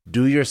 Honestly,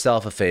 do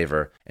yourself a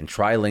favor and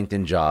try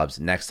LinkedIn Jobs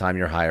next time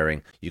you're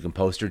hiring. You can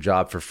post your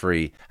job for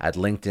free at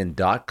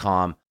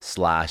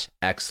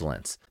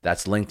linkedin.com/excellence.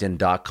 That's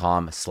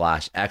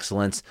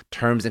linkedin.com/excellence.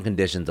 Terms and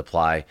conditions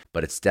apply,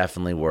 but it's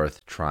definitely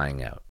worth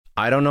trying out.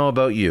 I don't know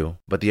about you,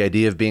 but the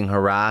idea of being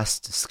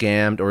harassed,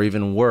 scammed, or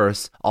even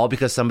worse, all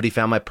because somebody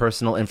found my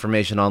personal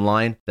information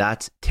online,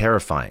 that's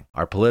terrifying.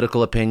 Our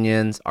political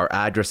opinions, our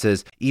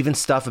addresses, even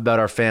stuff about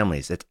our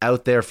families, it's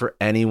out there for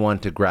anyone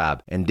to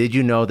grab. And did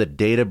you know that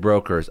data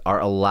brokers are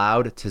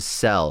allowed to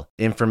sell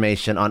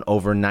information on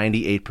over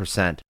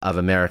 98% of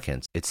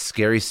Americans? It's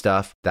scary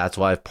stuff. That's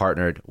why I've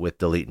partnered with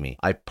Delete Me.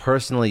 I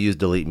personally use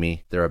Delete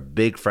Me. They're a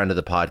big friend of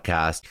the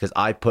podcast because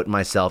I put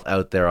myself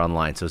out there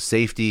online. So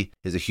safety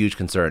is a huge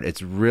concern.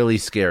 It's really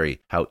scary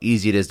how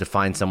easy it is to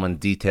find someone's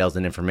details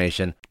and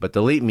information, but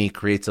Delete Me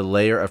creates a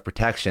layer of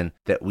protection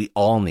that we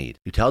all need.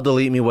 You tell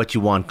Delete Me what you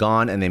want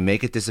gone, and they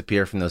make it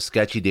disappear from those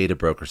sketchy data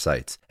broker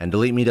sites. And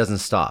Delete Me doesn't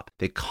stop.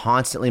 They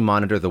constantly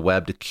monitor the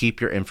web to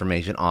keep your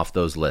information off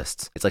those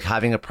lists. It's like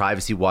having a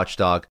privacy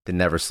watchdog that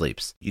never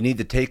sleeps. You need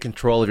to take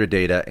control of your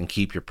data and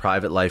keep your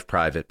private life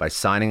private by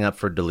signing up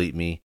for Delete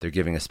Me. They're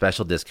giving a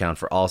special discount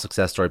for all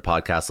Success Story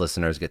podcast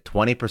listeners. Get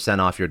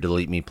 20% off your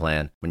Delete Me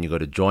plan when you go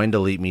to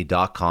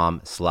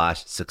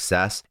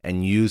joindeleteme.com/success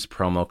and use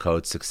promo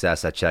code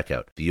success at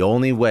checkout. The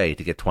only way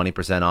to get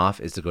 20% off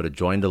is to go to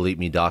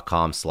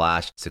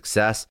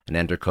joindeleteme.com/success and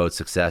enter code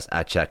success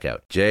at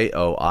checkout.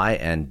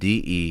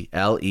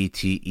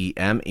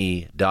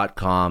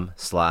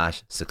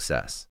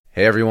 joindeleteme.com/success.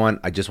 Hey everyone,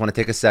 I just want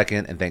to take a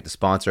second and thank the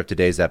sponsor of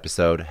today's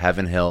episode,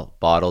 Heaven Hill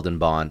Bottled and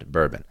Bond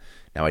Bourbon.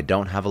 Now, I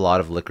don't have a lot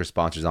of liquor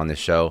sponsors on this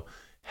show.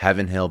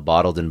 Heaven Hill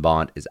Bottled and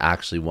Bond is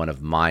actually one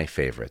of my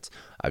favorites.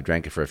 I've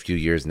drank it for a few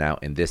years now,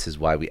 and this is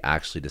why we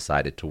actually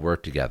decided to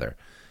work together.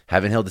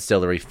 Heaven Hill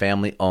Distillery,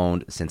 family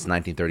owned since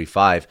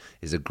 1935,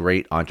 is a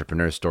great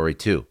entrepreneur story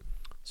too.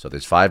 So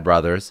there's 5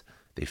 brothers.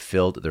 They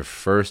filled their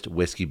first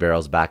whiskey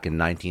barrels back in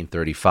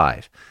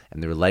 1935,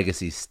 and their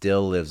legacy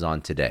still lives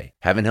on today.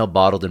 Heaven Hill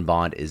Bottled and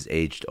Bond is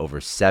aged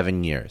over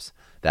 7 years.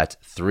 That's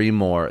 3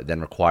 more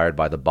than required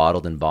by the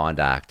Bottled and Bond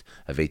Act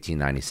of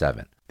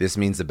 1897. This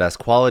means the best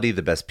quality,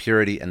 the best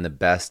purity, and the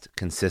best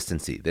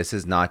consistency. This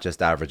is not just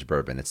average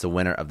bourbon. It's the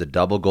winner of the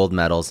double gold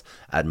medals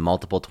at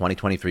multiple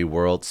 2023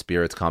 World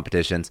Spirits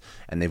competitions,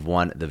 and they've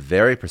won the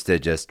very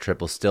prestigious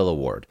Triple Still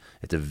Award.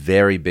 It's a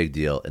very big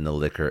deal in the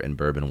liquor and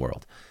bourbon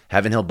world.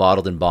 Heaven Hill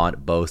Bottled in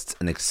Bond boasts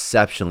an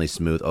exceptionally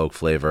smooth oak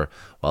flavor,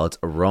 while its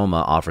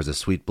aroma offers a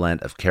sweet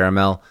blend of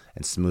caramel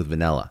and smooth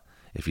vanilla.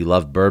 If you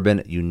love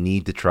bourbon, you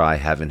need to try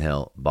Heaven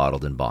Hill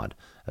Bottled in Bond.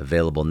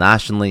 Available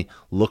nationally,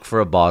 look for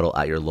a bottle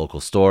at your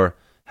local store.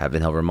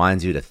 Heaven Hill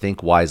reminds you to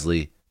think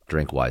wisely,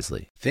 drink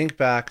wisely. Think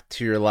back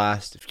to your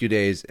last few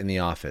days in the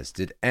office.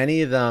 Did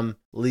any of them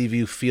leave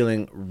you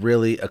feeling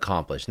really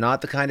accomplished?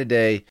 Not the kind of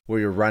day where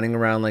you're running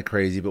around like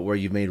crazy, but where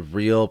you've made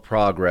real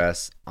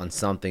progress on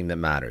something that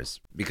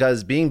matters.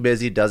 Because being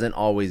busy doesn't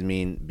always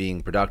mean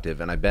being productive,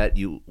 and I bet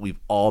we've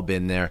all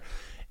been there.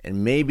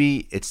 And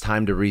maybe it's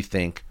time to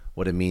rethink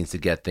what it means to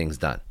get things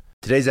done.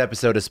 Today's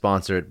episode is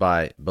sponsored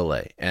by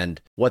Belay, and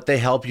what they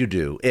help you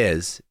do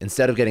is,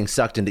 instead of getting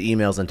sucked into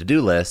emails and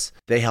to-do lists,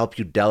 they help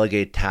you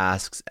delegate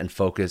tasks and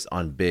focus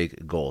on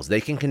big goals.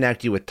 They can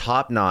connect you with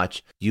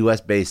top-notch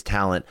US-based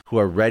talent who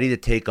are ready to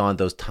take on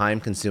those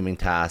time-consuming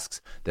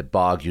tasks that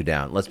bog you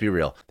down. Let's be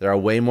real. There are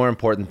way more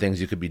important things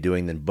you could be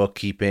doing than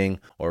bookkeeping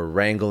or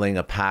wrangling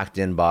a packed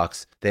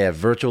inbox. They have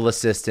virtual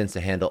assistants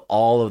to handle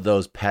all of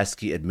those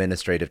pesky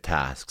administrative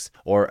tasks,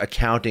 or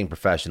accounting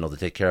professionals to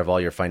take care of all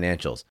your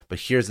financials. But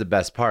here's the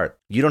best part.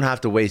 You don't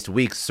have to waste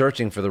weeks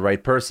searching for the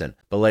right person.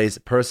 Belay's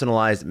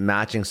personalized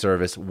matching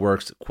service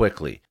works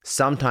quickly,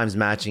 sometimes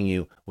matching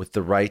you with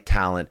the right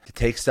talent to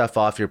take stuff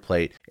off your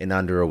plate in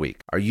under a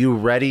week. Are you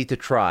ready to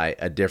try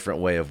a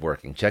different way of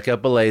working? Check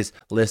out Belay's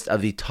list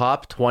of the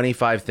top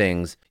 25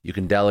 things you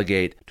can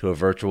delegate to a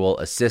virtual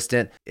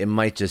assistant. It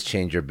might just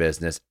change your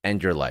business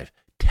and your life.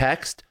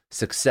 Text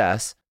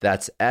SUCCESS,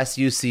 that's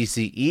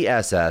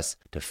SUCCESS,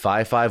 to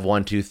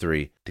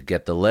 55123 to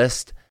get the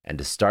list and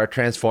to start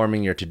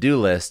transforming your to-do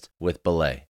list with Belay.